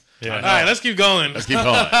 Jesus. Yeah, all right, let's keep going. Let's keep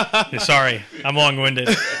going. Sorry, I'm long-winded.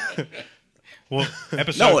 Well,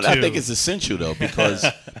 episode 2. I think it's essential though because,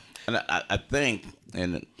 and I think,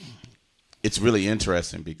 and it's really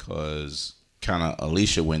interesting because kind of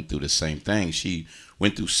Alicia went through the same thing. She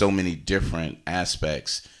went through so many different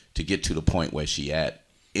aspects to get to the point where she at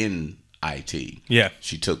in IT. Yeah,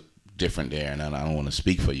 she took different there, and I don't want to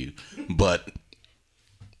speak for you, but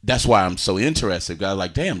that's why I'm so interested. I was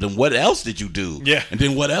like, damn, then what else did you do? Yeah. And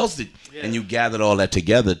then what else did... Yeah. And you gathered all that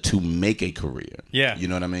together to make a career. Yeah. You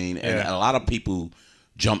know what I mean? And yeah. a lot of people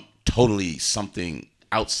jump totally something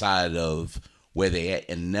outside of where they at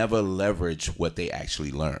and never leverage what they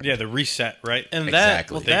actually learned. Yeah, the reset, right? And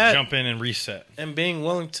exactly. They jump in and reset. And being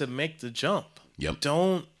willing to make the jump. Yep.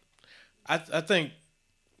 I think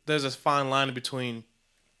there's a fine line between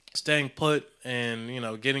staying put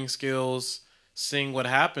and, getting skills, seeing what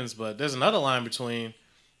happens, but there's another line between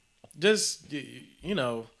just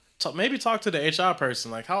maybe talk to the HR person.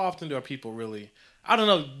 Like, how often do our people really, I don't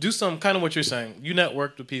know, do some kind of what you're saying. You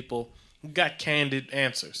network with people who got candid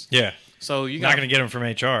answers. Yeah. So you're not going to get them from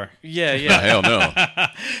HR. Yeah. Hell no.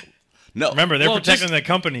 No. Remember, they're protecting the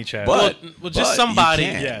company, Chad. Well, just somebody.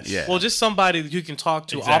 Yes. Yeah. Well, just somebody you can talk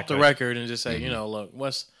to off the record and just say, look,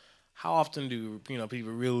 how often do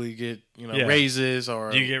people really get raises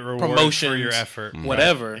or do you get rewarded promotions for your effort,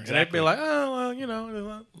 whatever? Right. Exactly. And they'd be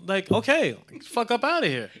like, like okay, fuck up out of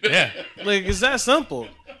here. Yeah, like it's that simple.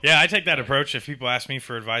 Yeah, I take that approach. If people ask me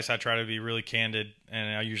for advice, I try to be really candid,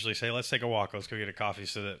 and I usually say, "Let's take a walk. Let's go get a coffee,"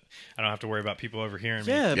 so that I don't have to worry about people overhearing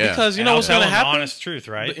me. Yeah, because you know what's going to happen. Honest truth,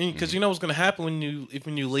 right? Because you know what's going to happen when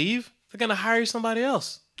you leave, they're going to hire somebody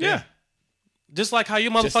else. Yeah. Just like how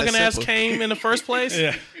your motherfucking ass came in the first place.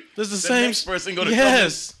 Yeah. There's the same next person go to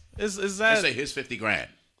yes. Is that? Say here's $50,000.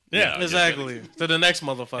 Yeah, exactly. To the next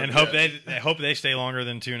motherfucker, and hope they stay longer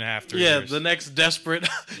than 2.5, 3 years. Yeah, the next desperate.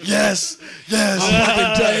 yes, I'm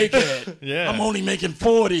fucking take it. Yeah, I'm only making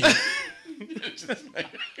 40.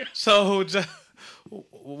 So,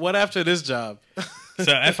 what after this job?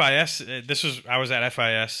 So FIS, I was at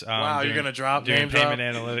FIS. Wow, you're gonna drop doing payment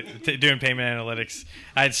analytics.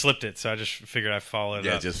 I had slipped it, so I just figured I'd follow it up.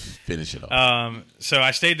 Yeah, just finish it off. So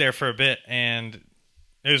I stayed there for a bit, and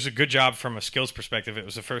it was a good job from a skills perspective. It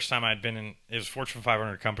was the first time I'd been in. It was a Fortune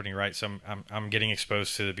 500 company, right? So I'm getting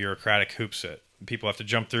exposed to the bureaucratic hoops that people have to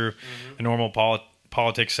jump through, the normal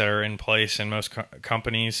politics that are in place in most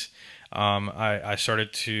companies. I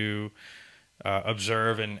started to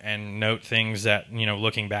observe and note things that,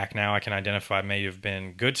 looking back now, I can identify may have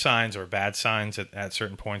been good signs or bad signs at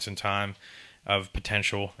certain points in time of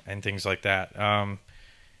potential and things like that.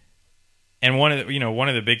 And one of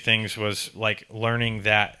the big things was like learning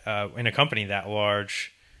that in a company that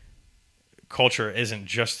large, culture isn't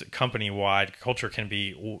just company-wide. Culture can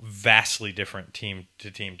be vastly different team to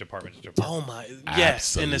team, department to department. Oh my,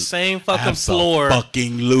 yes, in the same fucking floor,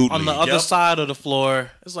 fucking lootly. On the other side of the floor.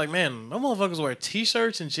 It's like, man, my motherfuckers wear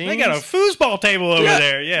t-shirts and jeans. They got a foosball table over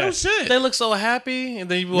there. Yeah, no shit. They look so happy, and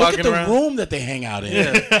then you be look walking at the around. room that they hang out in.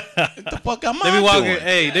 Yeah. What the fuck am I They be walking. doing?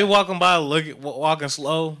 Hey, they walking by, walking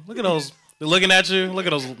slow. Look at those. They're looking at you. Look at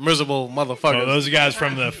those miserable motherfuckers. Oh, those guys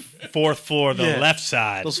from the fourth floor, the left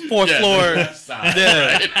side. Those fourth floor. Side,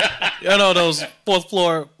 yeah. right? You know those fourth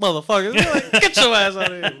floor motherfuckers. They're like, get your ass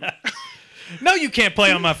out of here. No, you can't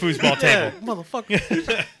play on my foosball table.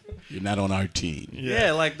 Motherfucker. You're not on our team.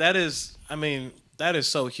 Yeah, like that is, that is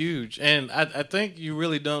so huge. And I think you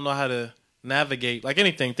really don't know how to navigate. Like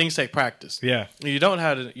anything, things take practice. Yeah. You don't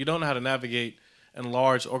know how to navigate in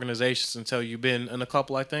large organizations until you've been in a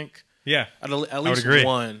couple, I think. Yeah, at least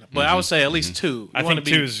one, but I would say at least two. I think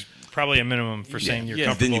 2 is probably a minimum for saying you're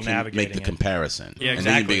comfortable then you can navigating. Make the comparison. Yeah, exactly. And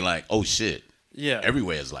then you be like, oh shit. Yeah,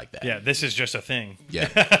 everywhere is like that. Yeah, this is just a thing. Yeah,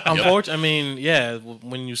 unfortunately,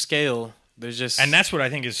 when you scale, there's just and that's what I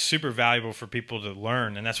think is super valuable for people to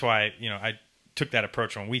learn, and that's why I took that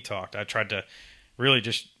approach when we talked. I tried to really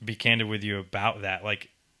just be candid with you about that. Like,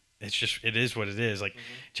 it is what it is. Like,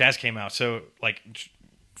 Chaz came out so like,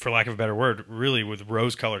 for lack of a better word, really with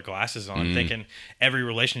rose-colored glasses on, thinking every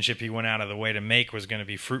relationship he went out of the way to make was going to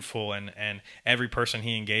be fruitful, and every person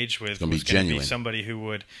he engaged with was going to be somebody who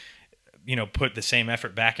would, put the same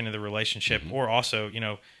effort back into the relationship, or also,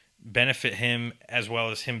 benefit him as well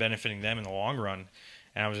as him benefiting them in the long run.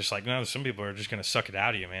 And I was just like, no, some people are just going to suck it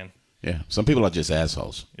out of you, man. Yeah, some people are just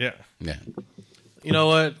assholes. Yeah. You know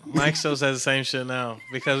what? Mike still says the same shit now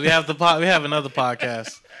because we have another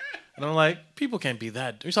podcast. And I'm like, people can't be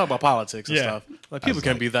that. We talk about politics and stuff. Like, people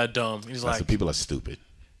can't be that dumb. He's like, people are stupid.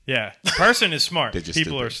 Yeah, the person is smart. People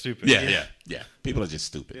stupid. Are stupid. Yeah. People are just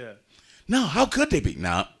stupid. Yeah. No, how could they be?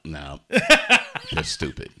 No, they're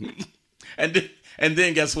stupid. And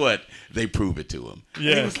then guess what? They prove it to him.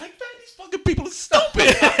 Yeah, and he was like, man, these fucking people are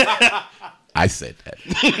stupid. I said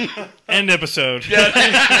that. End episode. Fuck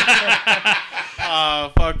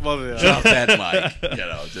both of y'all. Drop that mic.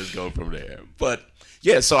 Just go from there. But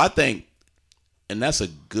yeah, so I think, and that's a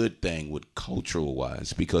good thing with cultural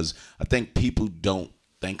wise, because I think people don't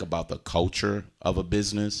think about the culture of a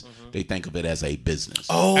business. Mm-hmm. They think of it as a business.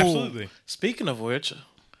 Oh, absolutely. Speaking of which,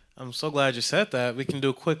 I'm so glad you said that. We can do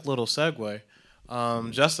a quick little segue.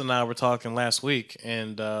 Justin and I were talking last week,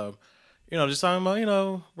 and just talking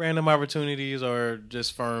about random opportunities or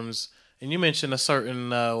just firms. And you mentioned a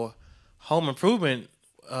certain home improvement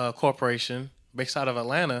corporation based out of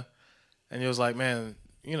Atlanta, and it was like, man,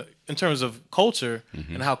 in terms of culture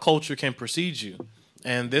and how culture can precede you.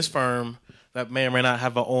 And this firm that may or may not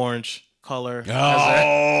have an orange color as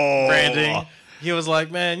that branding, he was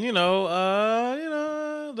like, man,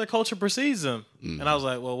 the culture precedes them. And I was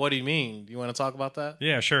like, well, what do you mean? Do you want to talk about that?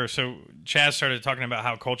 Yeah, sure. So Chaz started talking about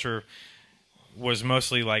how culture was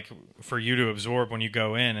mostly like for you to absorb when you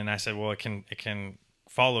go in, and I said, well, it can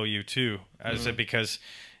follow you too. I said because,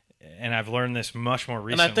 and I've learned this much more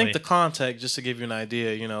recently. And I think the context, just to give you an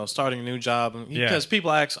idea, starting a new job, because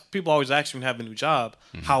people always ask me to have a new job,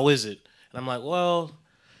 how is it? And I'm like, well,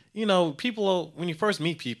 people, when you first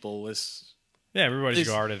meet people, everybody's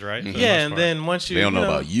guarded, right? Yeah, and then once you... They don't know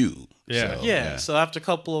about you. Yeah. So after a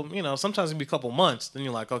couple of, sometimes it can be a couple of months, then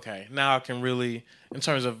you're like, okay, now I can really, in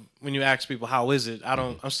terms of when you ask people, how is it?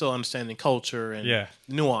 I'm still understanding culture and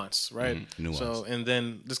nuance, right? Nuance. So, and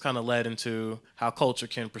then this kind of led into how culture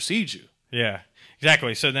can precede you. Yeah,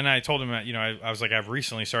 exactly. So then I told him that, I was like, I've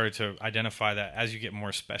recently started to identify that as you get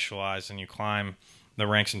more specialized and you climb the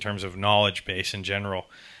ranks in terms of knowledge base in general,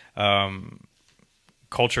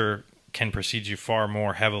 culture can precede you far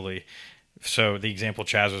more heavily. So the example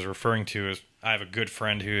Chaz was referring to is I have a good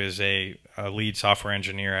friend who is a lead software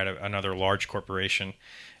engineer at another large corporation,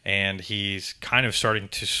 and he's kind of starting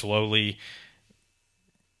to slowly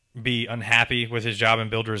be unhappy with his job and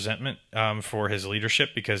build resentment for his leadership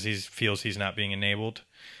because he feels he's not being enabled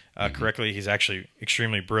correctly. He's actually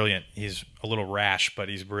extremely brilliant. He's a little rash, but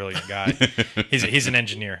he's a brilliant guy. he's an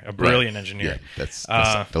engineer, a brilliant engineer.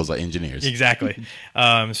 Yeah, those are engineers. Exactly.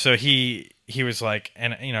 So he was like,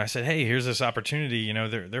 and I said, hey, here's this opportunity.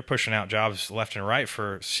 They're pushing out jobs left and right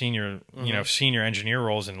for senior, senior engineer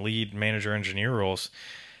roles and lead manager engineer roles.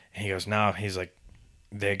 And he goes, no. He's like,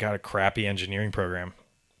 they got a crappy engineering program.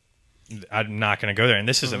 I'm not going to go there. And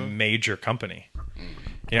this is a major company.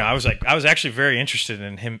 I was actually very interested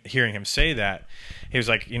in hearing him say that. He was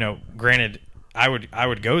like, granted, I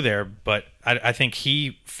would go there, but I think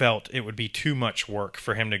he felt it would be too much work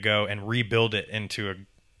for him to go and rebuild it into a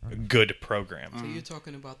good program. So you're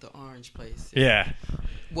talking about the orange place? Yeah.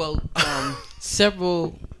 Well,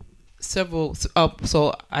 several.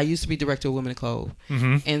 So I used to be director of Women in Clothes,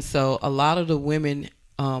 and so a lot of the women,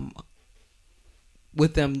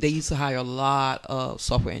 with them, they used to hire a lot of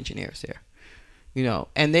software engineers there.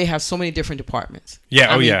 And they have so many different departments.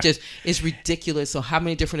 Yeah, it's ridiculous. So how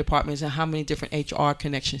many different departments and how many different HR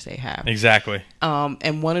connections they have. Exactly.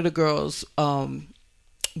 And one of the girls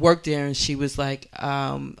worked there, and she was like,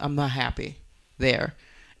 I'm not happy there.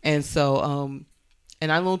 And so,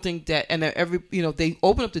 and I don't think that, and they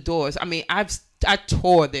open up the doors. I mean, I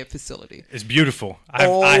toured their facility. It's beautiful.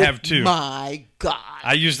 I have too. My God.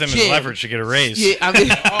 I use them as leverage to get a raise. Yeah, I mean,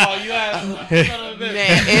 you have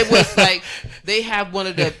man, it was like they have one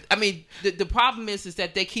of the. I mean, the problem is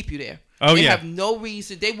that they keep you there. Oh, they yeah. have no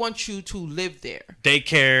reason. They want you to live there.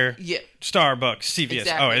 Daycare. Yeah. Starbucks. CVS.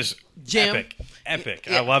 Exactly. Oh, it's Gym. Epic.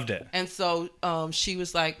 Yeah. I loved it. And so she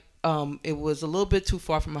was like, it was a little bit too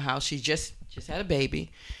far from her house. She just had a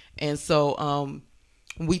baby, and so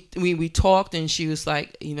we talked, and she was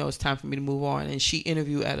like, it's time for me to move on. And she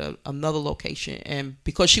interviewed at another location, and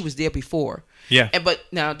because she was there before. Yeah. But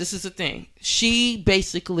now this is the thing. She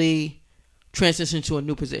basically transitioned to a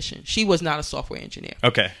new position. She was not a software engineer.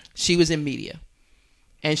 Okay. She was in media,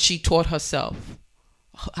 and she taught herself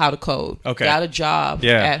how to code. Okay. Got a job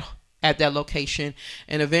Yeah. at that location,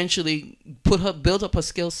 and eventually built up her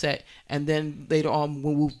skill set. And then later on,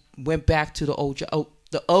 when we went back to the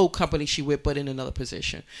old company she with, but in another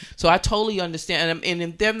position. So I totally understand,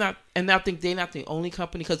 and they're not, and I think they're not the only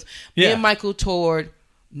company, because me and Michael toured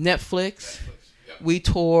Netflix. We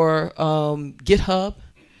toured GitHub.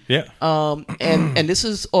 Yeah. And this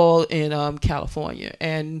is all in California,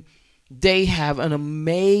 and they have an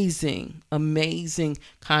amazing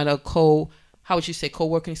kind of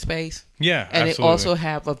co-working space. Yeah, and absolutely. they also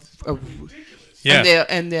have a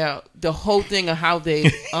and the whole thing of how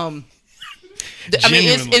they I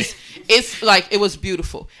mean, it's like, it was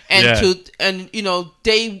beautiful, and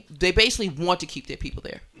they basically want to keep their people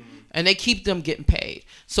there. and they keep them getting paid.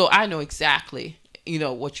 So I know exactly,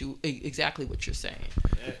 what you're saying.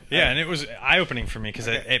 Yeah, and it was eye-opening for me because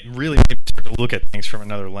it really made me start to look at things from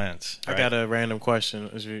another lens. Right? I got a random question.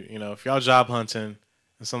 If y'all job hunting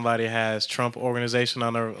and somebody has Trump organization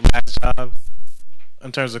on their last job,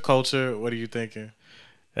 in terms of culture, what are you thinking?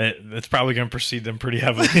 It's probably going to precede them pretty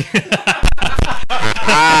heavily.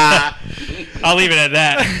 I'll leave it at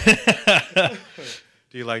that.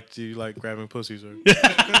 Do you like grabbing pussies? Or?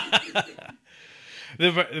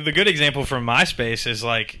 The good example from my space is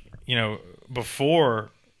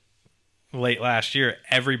before late last year,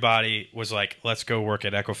 everybody was like, let's go work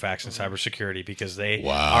at Equifax in cybersecurity because they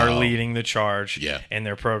are leading the charge in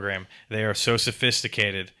their program. They are so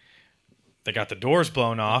sophisticated. They got the doors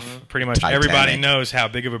blown off. Pretty much Titanic. Everybody knows how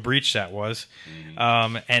big of a breach that was.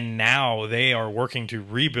 And now they are working to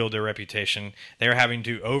rebuild their reputation. They're having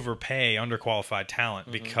to overpay underqualified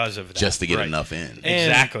talent because of that. Just to get enough in.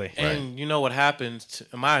 Exactly. And you know what happens,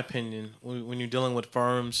 in my opinion, when you're dealing with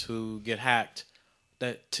firms who get hacked,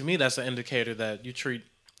 that to me that's an indicator that you treat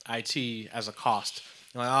IT as a cost.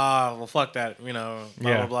 You're like, well, fuck that, blah,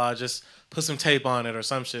 blah, blah. Just put some tape on it or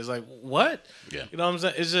some shit. It's like, what? Yeah. You know what I'm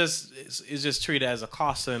saying? It's just treated as a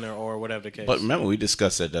cost center or whatever the case. But remember, we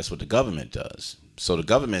discussed that that's what the government does. So the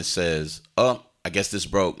government says, I guess this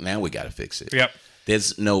broke. Now we got to fix it. Yep.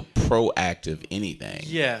 There's no proactive anything.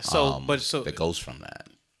 Yeah. That goes from that.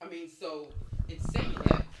 I mean, so it's saying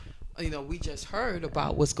that, we just heard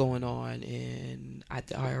about what's going on at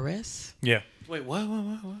the IRS. Yeah. Wait, what?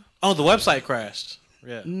 Oh, the website crashed.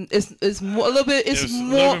 Yeah, it's more, a little bit. It's a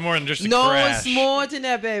more. Little bit more than just a crash. It's more than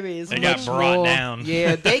that, baby. They got brought down.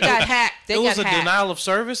 Yeah, they got hacked. It was a denial of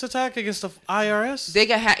service attack against the IRS. They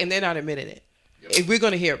got hacked, and they're not admitting it. Yep. We're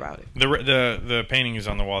going to hear about it. The painting is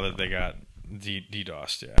on the wall that they got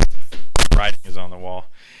DDoSed. Yeah, writing is on the wall.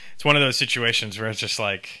 It's one of those situations where it's just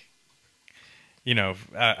like,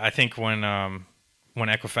 I think when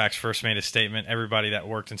Equifax first made a statement, everybody that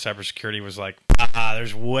worked in cybersecurity was like,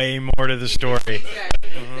 there's way more to the story.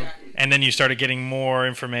 Exactly. And then you started getting more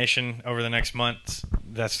information over the next months.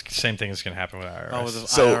 That's the same thing that's going to happen with IRS. Oh, with the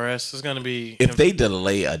IRS, it's going to be... If they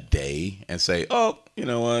delay a day and say, you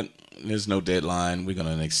know what, there's no deadline, we're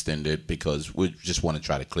going to extend it because we just want to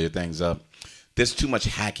try to clear things up. There's too much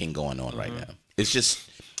hacking going on right now.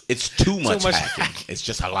 It's too much hacking. It's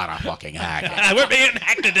just a lot of fucking hacking. We're being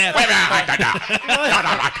hacked to death.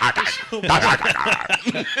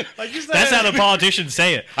 That's how the politicians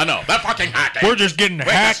say it. I know. They're fucking hacking. We're just getting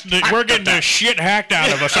hacked. We're getting the shit hacked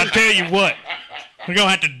out of us. I'll tell you what. We're going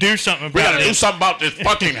to have to do something about it. We got to do something about this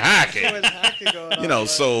fucking hacking.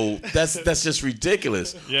 So that's just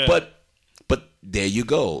ridiculous. Yeah. But there you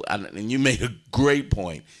go. And you made a great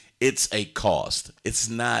point. It's a cost. It's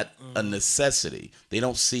not a necessity. They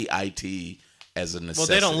don't see IT as a necessity. Well,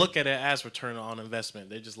 they don't look at it as return on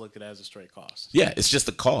investment. They just look at it as a straight cost. Yeah, it's just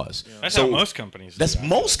a cost. Yeah. That's how most companies do. That's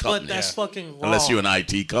most companies. But that's fucking wrong. Unless you're an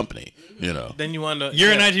IT company, Then you want to...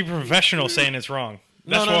 You're an IT professional saying it's wrong.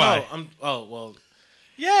 That's why. No.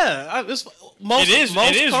 Yeah, it is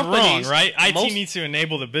wrong, right? IT needs to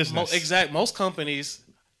enable the business. Most companies...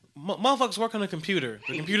 Motherfuckers work on a computer.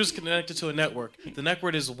 The computer's connected to a network. The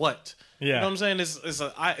network is what? Yeah. You know what I'm saying?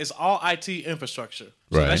 It's all IT infrastructure.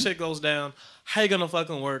 So right. That shit goes down. How you gonna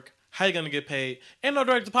fucking work? How you gonna get paid? Ain't no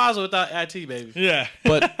direct deposit without IT, baby. Yeah.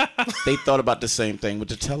 But they thought about the same thing with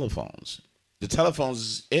the telephones. The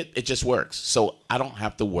telephones, it just works. So I don't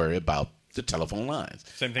have to worry about the telephone lines.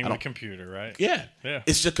 Same thing with a computer, right? Yeah.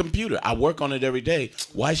 It's a computer. I work on it every day.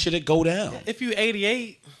 Why should it go down? If you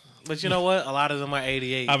 88... But you know what? A lot of them are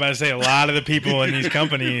 88. I'm about to say a lot of the people in these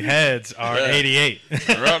company heads are 88. They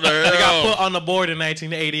got put on the board in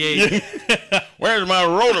 1988. Where's my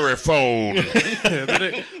rotary phone?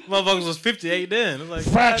 Motherfuckers was 58 then. Like,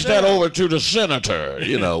 fax that over to the senator.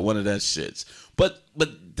 One of that shits. But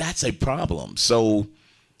that's a problem. So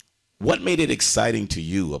what made it exciting to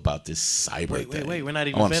you about this cyber thing? Wait, we're not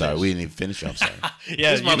even finished. I'm sorry, we didn't even finish. I'm sorry.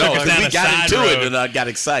 Yeah, we got into it and I got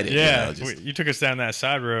excited. Yeah, you took us down that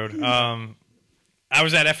side road. I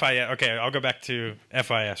was at FIS. Okay, I'll go back to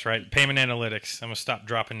FIS, right? Payment Analytics. I'm going to stop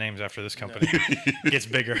dropping names after this company gets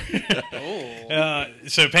bigger.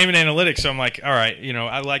 So Payment Analytics, so I'm like, all right,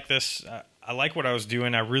 I like this. I like what I was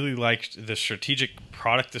doing. I really liked the strategic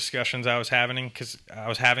product discussions I was having because I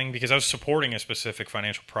was supporting a specific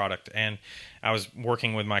financial product, and I was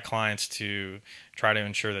working with my clients to try to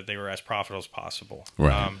ensure that they were as profitable as possible.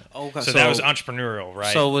 Right. Okay, so that was entrepreneurial,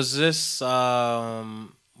 right? So was this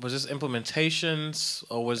Was this implementations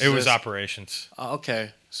or was it was operations?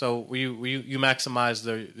 Okay, so you maximized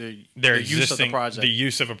their use of the project, the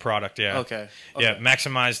use of a product. Yeah. Okay. Yeah,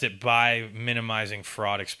 maximized it by minimizing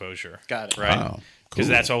fraud exposure. Got it. Right. Wow. Because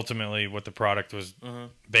Cool. that's ultimately what the product was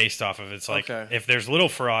based off of. It's like if there's little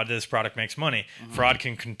fraud, this product makes money. Fraud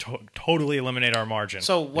can totally eliminate our margin.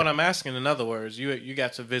 So what I'm asking, in other words, you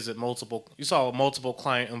got to visit you saw multiple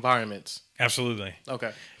client environments. Absolutely.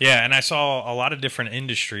 Okay. Yeah, and I saw a lot of different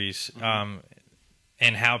industries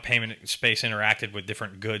and how payment space interacted with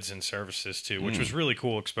different goods and services too, which was really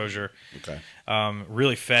cool exposure. Okay.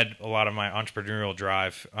 Really fed a lot of my entrepreneurial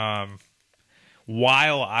drive.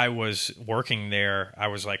 While I was working there, I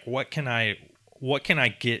was like, what can I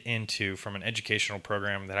get into from an educational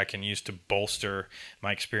program that I can use to bolster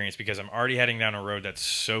my experience? Because I'm already heading down a road that's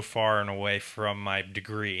so far and away from my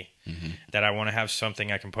degree that I want to have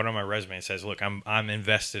something I can put on my resume that says, look, I'm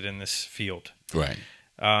invested in this field. Right.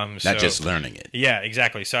 Not just learning it. Yeah,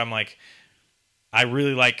 exactly. So I'm like, I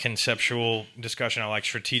really like conceptual discussion. I like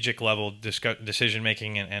strategic level decision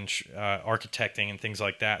making and architecting and things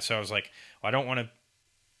like that. So I was like, well, I don't want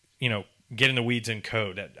to, get in the weeds in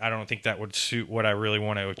code. I don't think that would suit what I really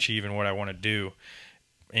want to achieve and what I want to do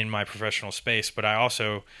in my professional space. But I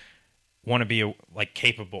also want to be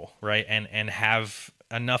capable, right, and have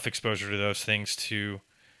enough exposure to those things to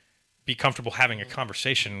be comfortable having a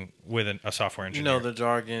conversation with a software engineer. The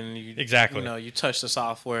jargon. Exactly. You touch the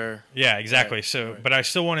software. Yeah, exactly. Right. So, Right. But I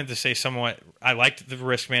still wanted to say somewhat. I liked the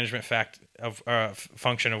risk management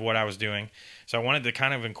function of what I was doing. So I wanted to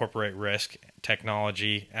kind of incorporate risk,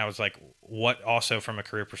 technology. I was like, what also from a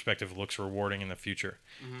career perspective looks rewarding in the future?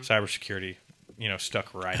 Cybersecurity,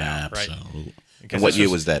 stuck right out, right? Absolutely. Because And what year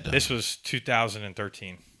was that done? This was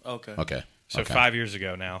 2013. Okay. Okay. So 5 years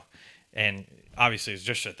ago now. And obviously it's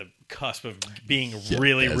just at the cusp of being Yeah,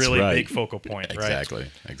 really that's right. big focal point, right?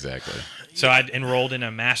 Exactly. So I enrolled in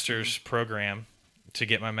a master's program to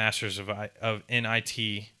get my master's in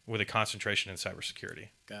IT with a concentration in cybersecurity.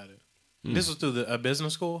 Got it. This was through a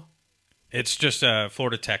business school? It's just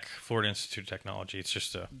Florida Institute of Technology. It's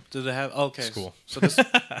just a Do they have school. So this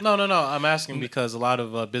No. I'm asking because a lot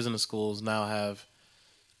of business schools now have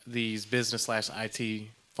these business/IT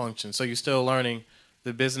functions. So you're still learning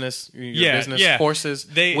the business courses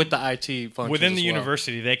with the IT functions within the as well.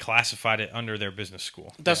 university. They classified it under their business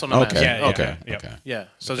school. That's what I'm asking. Yeah. Yeah.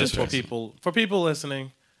 So just for people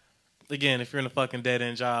listening, again, if you're in a fucking dead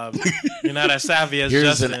end job, you're not as savvy as Here's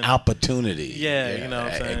Justin. an opportunity. Yeah, you know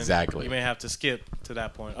what I'm saying? Exactly. You may have to skip to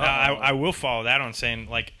that point. I will follow that on saying,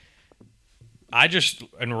 I just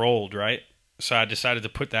enrolled, right? So I decided to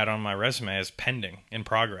put that on my resume as pending, in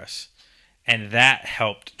progress. And that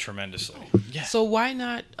helped tremendously. Yeah. So why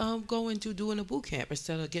not go into doing a boot camp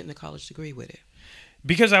instead of getting a college degree with it?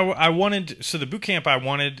 Because I wanted, so the boot camp I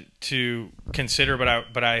wanted to consider,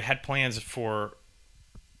 but I had plans for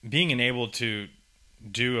being enabled to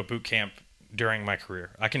do a boot camp during my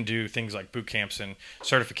career. I can do things like boot camps and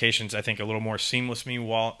certifications, I think, a little more seamlessly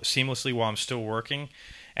while I'm still working.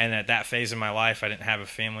 And at that phase in my life, I didn't have a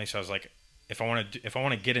family, so I was like, if I want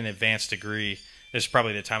to get an advanced degree, this is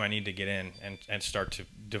probably the time I need to get in and start to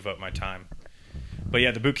devote my time. But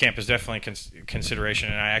yeah, the boot camp is definitely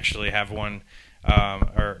consideration, and I actually have one,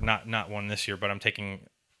 or not one this year, but I'm taking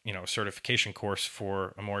a certification course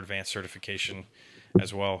for a more advanced certification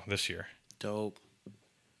as well this year. Dope.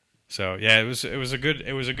 So yeah, it was a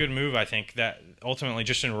good move. I think that ultimately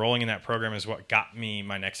just enrolling in that program is what got me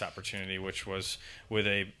my next opportunity, which was with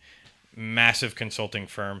a massive consulting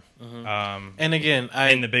firm. And again,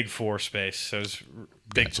 in the Big Four space, so it's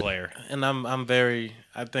big player. And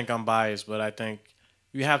I think I'm biased, but I think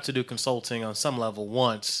you have to do consulting on some level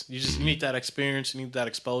once. You need that experience, you need that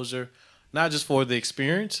exposure, not just for the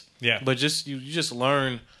experience, but just you just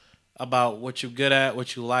learn about what you're good at,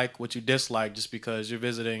 what you like, what you dislike, just because you're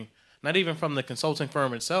visiting, not even from the consulting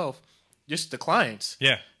firm itself, just the clients.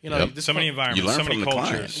 Yeah. So many environments, so many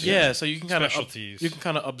cultures. Yeah, so you can kind of specialties. You can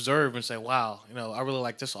kind of observe and say, "Wow, I really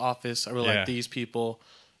like this office. I really like these people."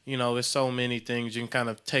 There's so many things you can kind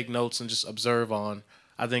of take notes and just observe on.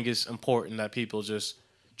 I think it's important that people just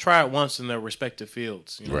try it once in their respective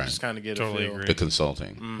fields. Just kind of get a feel. The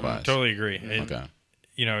consulting. Totally agree. Okay.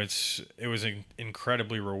 It was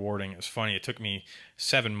incredibly rewarding. It was funny. It took me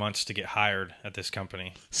 7 months to get hired at this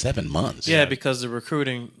company. 7 months. Yeah, because the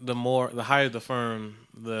recruiting, the higher the firm,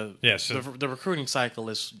 the recruiting cycle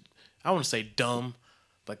is, I wouldn't say dumb,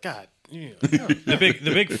 but God, the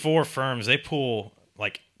big four firms, they pull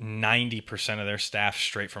like 90% of their staff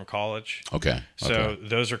straight from college. Okay. So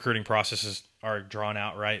those recruiting processes are drawn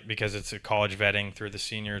out, right? Because it's a college vetting through the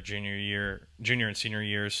junior and senior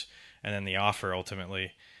years, and then the offer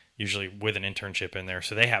ultimately. usually with an internship in there.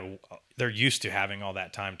 So they're used to having all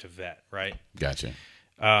that time to vet, right? Gotcha.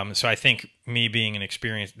 So I think me being an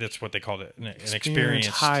experienced, that's what they called it, an experienced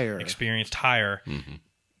hire. Mm-hmm.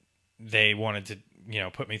 They wanted to,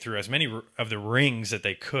 put me through as many of the rings that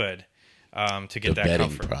they could to get that vetting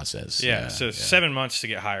comfort process. Yeah. So 7 months to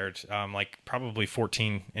get hired, like probably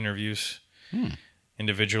 14 interviews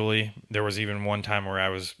individually. There was even one time where I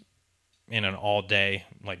was in an all day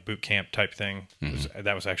like boot camp type thing.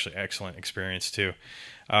 That was actually excellent experience too.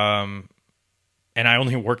 And I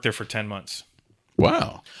only worked there for 10 months.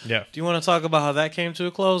 Wow. Yeah. Do you want to talk about how that came to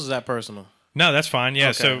a close? Is that personal? No, that's fine.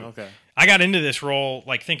 Yeah. Okay. I got into this role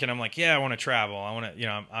like thinking, I'm like, I want to travel. I want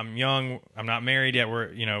to, I'm young. I'm not married yet.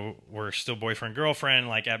 We're still boyfriend, girlfriend.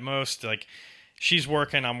 Like at most, like she's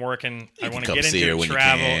working, I'm working. I want to get into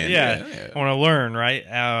travel. Yeah. I want to learn. Right.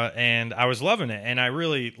 And I was loving it. And I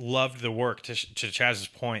really loved the work. To Chaz's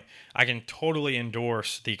point, I can totally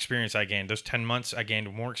endorse the experience I gained. Those 10 months, I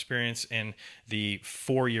gained more experience in the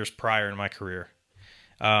 4 years prior in my career.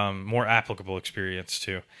 More applicable experience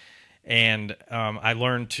too. And I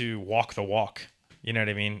learned to walk the walk. You know what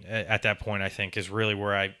I mean? At that point, I think is really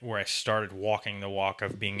where I started walking the walk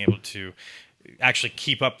of being able to actually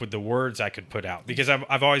keep up with the words I could put out. Because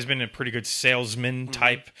I've always been a pretty good salesman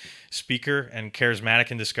type speaker and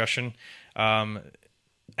charismatic in discussion.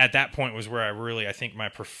 At that point was where I think my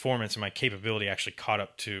performance and my capability actually caught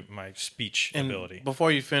up to my speech ability.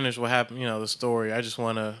 Before you finish what happened, the story, I just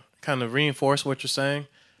want to kind of reinforce what you're saying.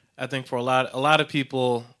 I think for a lot of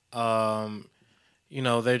people,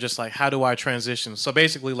 they're just like, how do I transition? So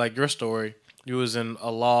basically, like your story, you was in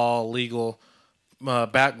a legal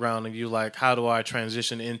background, and you like, how do I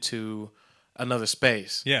transition into another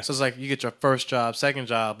space? Yeah. So it's like you get your first job, second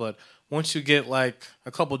job, but once you get like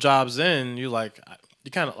a couple jobs in, you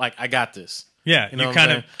kind of like, I got this. Yeah, you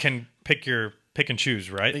kind of can pick and choose,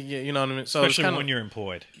 right? Yeah, you know what I mean? So especially when you're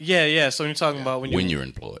employed. Yeah. So you're talking about when you're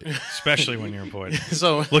employed. Especially when you're employed.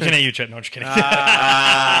 So looking at you, Chet. No, I'm just kidding.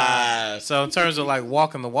 So in terms of like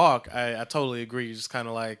walking the walk, I totally agree. You just kind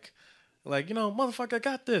of like, motherfucker, I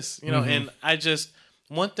got this. And I just,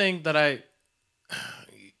 one thing that I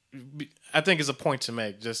think is a point to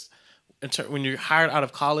make, just when you're hired out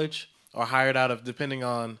of college or hired out of, depending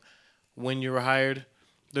on when you were hired,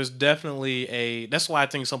 there's definitely that's why I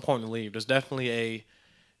think it's important to leave. There's definitely a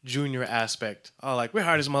junior aspect. Oh, like, we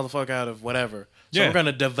hired this motherfucker out of whatever. So we're going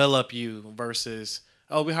to develop you versus,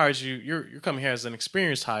 we hired you. You're coming here as an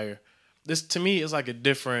experienced hire. This, to me, is like a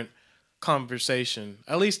different conversation.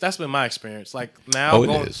 At least that's been my experience. Like now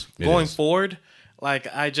going forward, like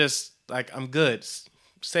I just, like, I'm good.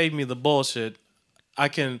 Save me the bullshit. I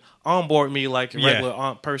can onboard me like a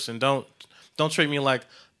regular person. Don't treat me like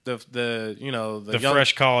the young,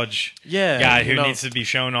 fresh college guy who needs to be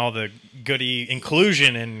shown all the goody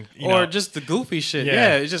inclusion and just the goofy shit.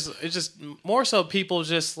 Yeah, it's just more so people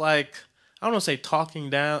just like, I don't want to say talking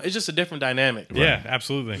down. It's just a different dynamic. Right? Yeah,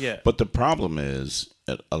 absolutely. Yeah. But the problem is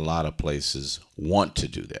a lot of places want to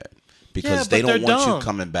do that because they don't want you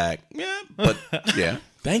coming back. Yeah, but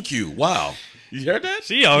Thank you. Wow. You heard that?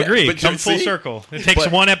 See, I'll agree. But come full circle. It takes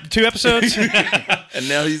 2 episodes. And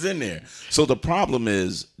now he's in there. So the problem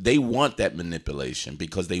is they want that manipulation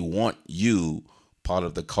because they want you part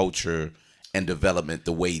of the culture and development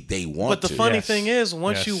the way they want to. But the funny thing is,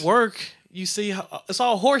 once you work, you see how, it's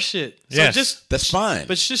all horseshit. So that's fine.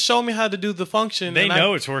 But just show me how to do the function. They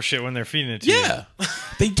know it's horseshit when they're feeding it to you. Yeah,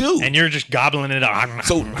 they do. And you're just gobbling it up.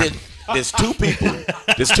 So there's two people.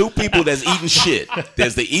 There's two people that's eating shit.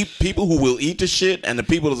 There's the people who will eat the shit, and the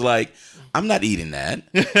people that's like, I'm not eating that.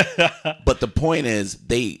 But the point is,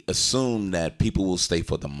 they assume that people will stay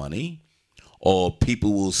for the money, or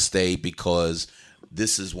people will stay because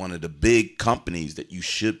this is one of the big companies that you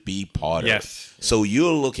should be part of. So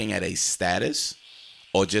you're looking at a status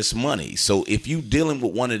or just money. So if you're dealing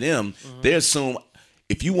with one of them, they assume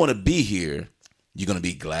if you want to be here, you're going to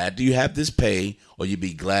be glad you have this pay, or you'll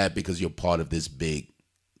be glad because you're part of this big,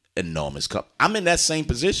 enormous company. I'm in that same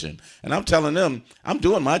position, and I'm telling them, I'm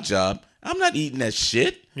doing my job. I'm not eating that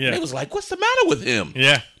shit. Yeah. They was like, what's the matter with him?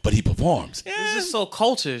 Yeah. But he performs. This is so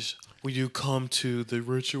cultish. Will you come to the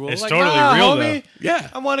ritual? It's like, totally real, homie. though. Yeah.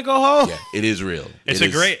 I want to go home. Yeah, it is real. It's a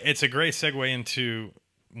great segue into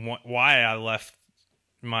why I left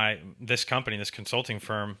this company, this consulting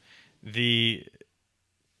firm.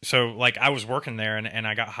 So like I was working there and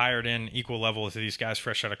I got hired in equal level to these guys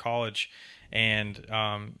fresh out of college, and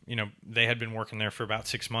they had been working there for about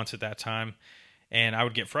 6 months at that time, and I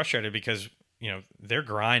would get frustrated because they're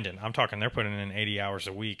grinding. I'm talking they're putting in 80 hours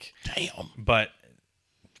a week. Damn. But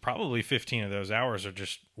probably 15 of those hours are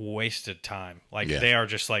just wasted time. Like they are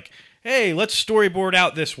just like, hey, let's storyboard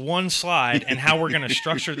out this one slide and how we're going to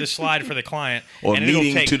structure this slide for the client. Or and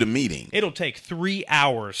meeting to the meeting. It'll take 3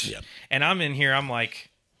 hours. And I'm in here, I'm like,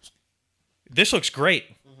 this looks great.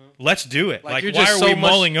 Let's do it. Like why are we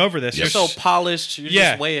mulling over this? You're so polished. You're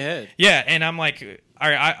just way ahead. Yeah, and I'm like, all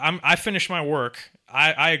right, I finished my work.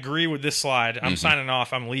 I agree with this slide. I'm signing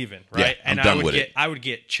off. I'm leaving. Right, and I would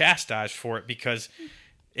get chastised for it because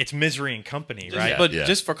it's misery and company. Right, but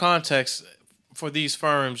just for context, for these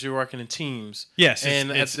firms, you're working in teams. Yes, and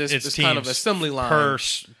it's kind of assembly line per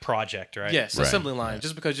project, right? Yes, assembly line.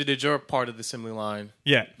 Just because you did your part of the assembly line,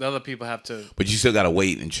 the other people have to. But you still got to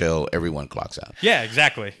wait until everyone clocks out. Yeah,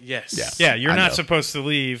 exactly. Yes. Yeah, you're not supposed to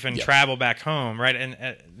leave and travel back home, right?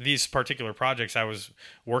 And these particular projects, I was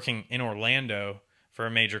working in Orlando for a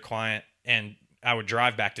major client, and I would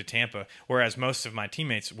drive back to Tampa, whereas most of my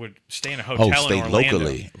teammates would stay in a hotel in Orlando.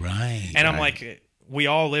 Locally, right? And I'm like, we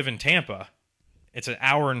all live in Tampa. It's an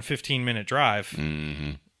hour and 15-minute drive.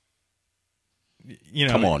 Mm-hmm. You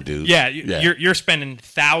know, come on, dude. Yeah, you're spending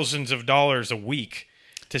thousands of dollars a week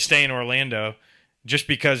to stay in Orlando just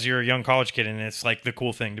because you're a young college kid, and it's like the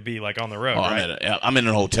cool thing to be like on the road. Right? I'm in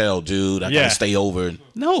a hotel, dude. I gotta stay over.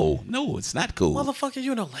 No, it's not cool. Motherfucker,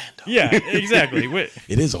 you in Orlando? Yeah, exactly.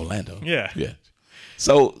 It is Orlando. Yeah.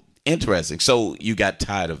 So interesting. So you got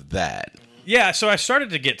tired of that. Yeah, so I started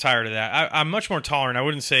to get tired of that. I'm much more tolerant. I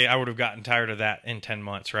wouldn't say I would have gotten tired of that in 10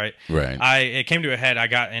 months, right? Right. It came to a head. I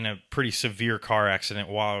got in a pretty severe car accident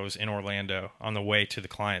while I was in Orlando on the way to the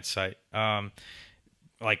client site.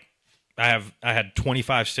 Like I had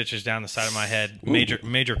 25 stitches down the side of my head.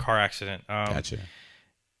 Major car accident. Gotcha.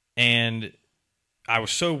 And I was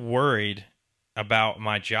so worried about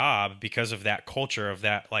my job because of that culture of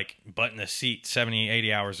that like butt in the seat 70,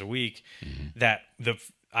 80 hours a week that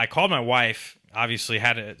I called my wife. Obviously,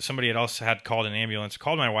 somebody had also had called an ambulance.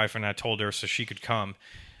 Called my wife and I told her so she could come.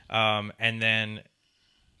 And then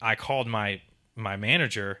I called my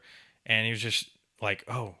manager, and he was just like,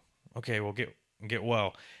 "Oh, okay, we'll get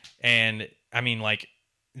well." And I mean, like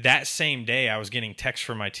that same day, I was getting texts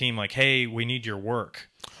from my team like, "Hey, we need your work."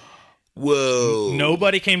 Whoa!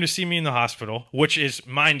 Nobody came to see me in the hospital, which is,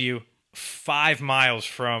 mind you, 5 miles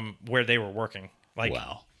from where they were working. Like,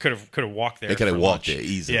 wow. Could have walked there. They could have walked there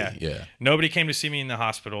easily. Yeah. Nobody came to see me in the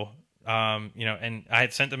hospital. And I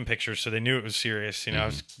had sent them pictures, so they knew it was serious. You know, it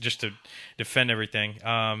was just to defend everything.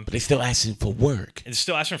 But they still asking for work. It's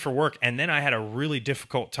still asking for work, and then I had a really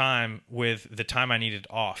difficult time with the time I needed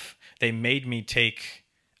off. They made me take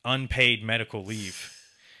unpaid medical leave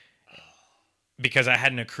because I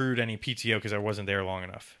hadn't accrued any PTO because I wasn't there long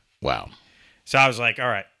enough. Wow. So I was like, all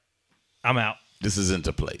right, I'm out. This is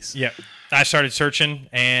into place. Yep. I started searching,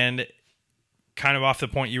 and kind of off the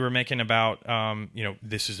point you were making about,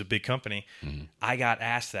 this is a big company. I got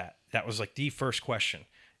asked that. That was like the first question.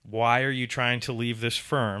 Why are you trying to leave this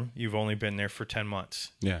firm? You've only been there for 10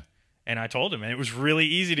 months. Yeah. And I told him, and it was really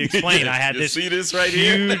easy to explain. I had this see this right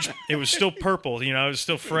huge, here? It was still purple, it was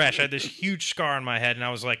still fresh. I had this huge scar on my head, and I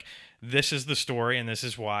was like, this is the story, and this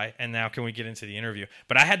is why, and now can we get into the interview?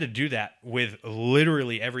 But I had to do that with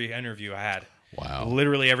literally every interview I had. Wow.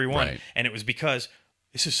 Literally every one. Right. And it was because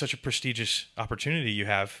this is such a prestigious opportunity you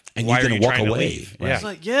have. And why you're are you walk trying away. to leave? Right. Yeah. It's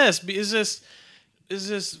like, yes, is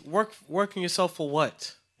this working yourself for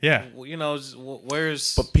what? Yeah.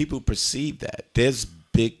 Where's... But people perceive that. There's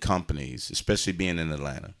big companies, especially being in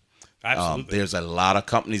Atlanta. Absolutely. There's a lot of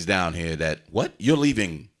companies down here that, what? You're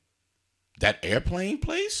leaving that airplane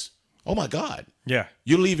place? Oh, my God. Yeah.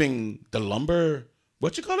 You're leaving the lumber...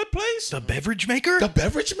 What you call it place? The beverage maker? The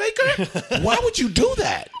beverage maker? Why would you do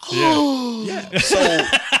that? Yeah. So,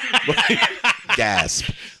 gasp.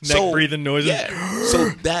 Neck breathing noises. Yeah. So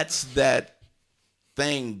that's that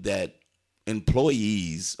thing that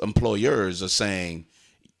employers are saying,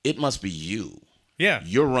 it must be you. Yeah.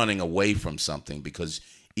 You're running away from something because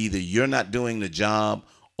either you're not doing the job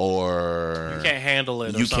or you can't handle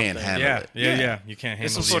it. You can't handle it. Yeah. You can't handle it.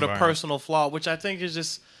 It's some sort of personal flaw, which I think is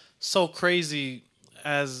just so crazy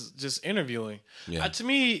as just interviewing. To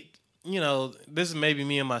me, this is maybe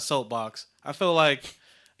me in my soapbox. I feel like,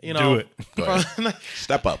 do it.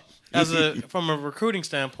 Step up. From a recruiting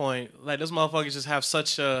standpoint, like this motherfuckers just have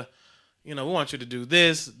such a, we want you to do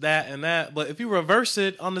this, that, and that. But if you reverse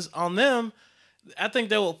it on them, I think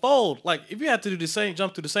they will fold. Like if you have to do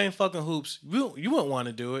jump through the same fucking hoops, you wouldn't want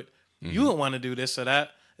to do it. You wouldn't want to do this or that.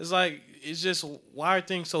 It's like, it's just, why are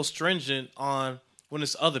things so stringent on when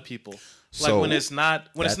it's other people? Like when it's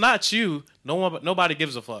not you, nobody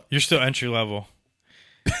gives a fuck. You're still entry level.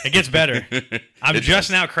 It gets better. I'm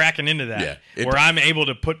just now cracking into that, where I'm able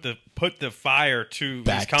to put the fire to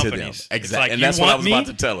back these companies. To them. Exactly, like, and that's what I was about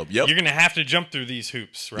to tell them. Yep. You're going to have to jump through these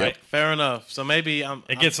hoops, right? Yep. Fair enough. So maybe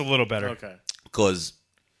it gets a little better. Okay. Because,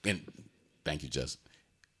 and thank you, Justin.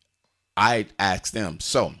 I asked them,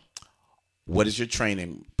 so what is your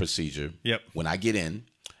training procedure? Yep. When I get in,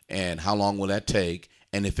 and how long will that take?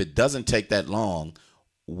 And if it doesn't take that long,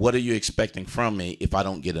 what are you expecting from me if I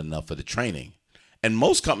don't get enough of the training? And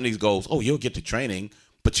most companies goes, oh, you'll get the training,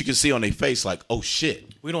 but you can see on their face like, oh,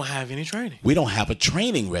 shit. We don't have any training. We don't have a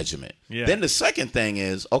training regimen. Yeah. Then the second thing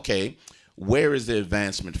is, okay, where is the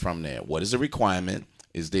advancement from there? What is the requirement?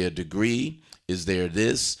 Is there a degree? Is there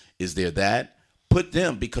this? Is there that? Put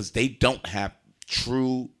them, because they don't have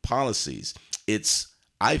true policies.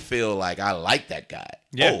 I feel like I like that guy.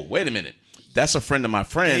 Yeah. Oh, wait a minute. That's a friend of my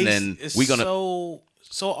friend, and we're going to...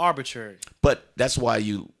 So arbitrary. But that's why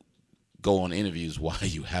you go on interviews while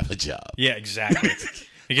you have a job. Yeah, exactly.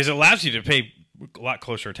 Because it allows you to pay a lot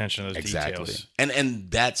closer attention to those details.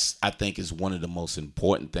 And that's, I think, is one of the most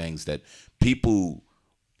important things, that people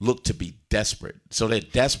look to be desperate. So they're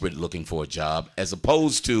desperate looking for a job, as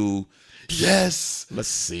opposed to, let's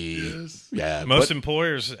see. Yes. Yeah. Most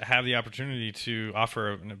employers have the opportunity to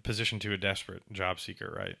offer a position to a desperate job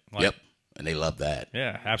seeker, right? Like, yep. And they love that.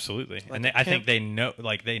 Yeah, absolutely. Like, and I think they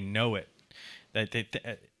know it. That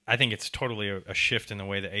I think it's totally a shift in the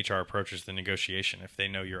way that HR approaches the negotiation if they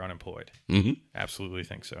know you're unemployed. Mm-hmm. Absolutely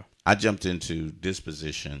think so. I jumped into this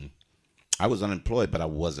position. I was unemployed, but I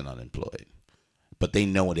wasn't unemployed. But they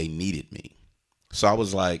know they needed me. So I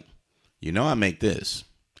was like, I make this.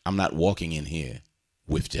 I'm not walking in here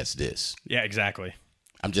with just this. Yeah, exactly.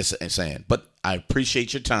 I'm just saying. But I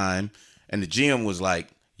appreciate your time. And the GM was like,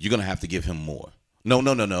 you're going to have to give him more. No.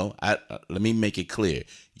 Let me make it clear.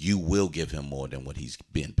 You will give him more than what he's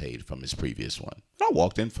been paid from his previous one. I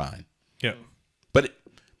walked in fine. Yeah. But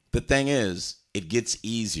the thing is, it gets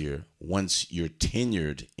easier once you're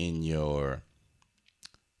tenured in your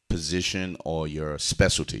position or your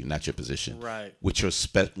specialty, not your position. Right. With your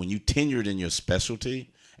when you tenured in your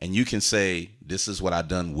specialty, and you can say, this is what I've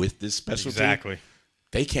done with this specialty. Exactly.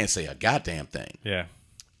 They can't say a goddamn thing. Yeah.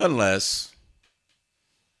 Unless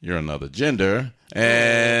you're another gender,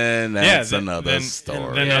 and that's another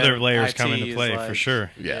story. Then other layers come into play, for sure.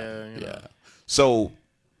 Yeah. So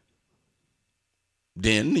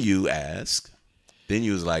then you ask, then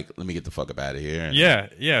you was like, let me get the fuck up out of here.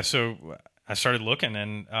 Yeah. So I started looking,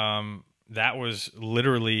 and that was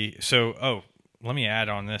literally let me add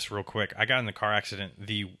on this real quick. I got in the car accident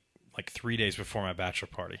 3 days before my bachelor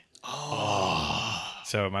party. Oh.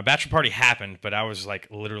 So my bachelor party happened, but I was like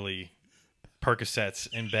literally Percocets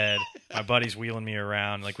in bed. My buddies wheeling me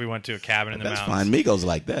around. Like, we went to a cabin in the mountains. That's fine. Migos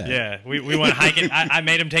like that. Yeah. We went hiking. I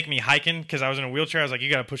made him take me hiking because I was in a wheelchair. I was like,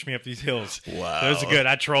 you got to push me up these hills. Wow. It was good.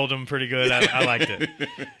 I trolled him pretty good. I liked it.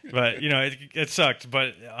 But, it sucked.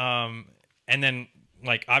 But, and then,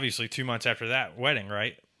 obviously 2 months after that wedding,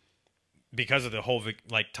 right? Because of the whole,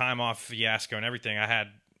 time off fiasco and everything, I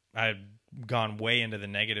had gone way into the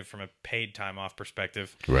negative from a paid time off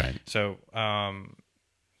perspective. Right. So,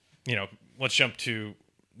 let's jump to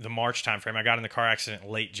the March timeframe. I got in the car accident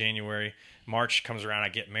late January. March comes around, I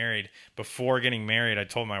get married. Before getting married, I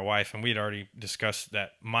told my wife, and we had already discussed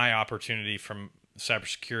that my opportunity from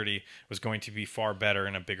cybersecurity was going to be far better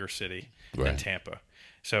in a bigger city than Tampa.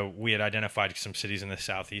 So we had identified some cities in the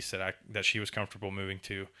southeast that she was comfortable moving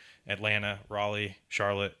to: Atlanta, Raleigh,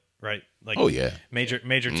 Charlotte. Right?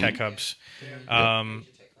 Major tech hubs.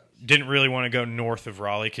 Didn't really want to go north of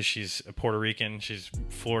Raleigh because she's a Puerto Rican. She's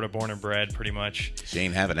Florida born and bred, pretty much. She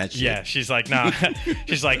ain't having that shit. Yeah, she's like, nah.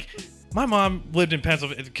 She's like, my mom lived in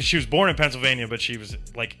Pennsylvania because she was born in Pennsylvania, but she was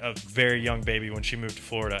like a very young baby when she moved to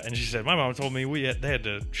Florida. And she said, my mom told me they had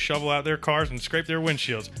to shovel out their cars and scrape their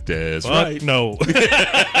windshields. That's right. No.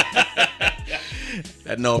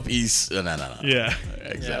 That northeast. No. Yeah.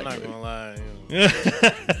 Exactly. Yeah, I'm not gonna lie.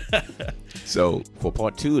 So for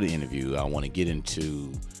part 2 of the interview, I want to get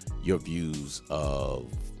into your views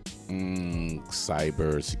of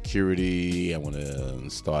cyber security. I want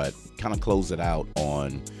to close it out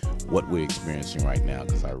on what we're experiencing right now,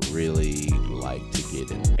 because I really like to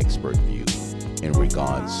get an expert view in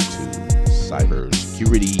regards to cyber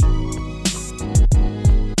security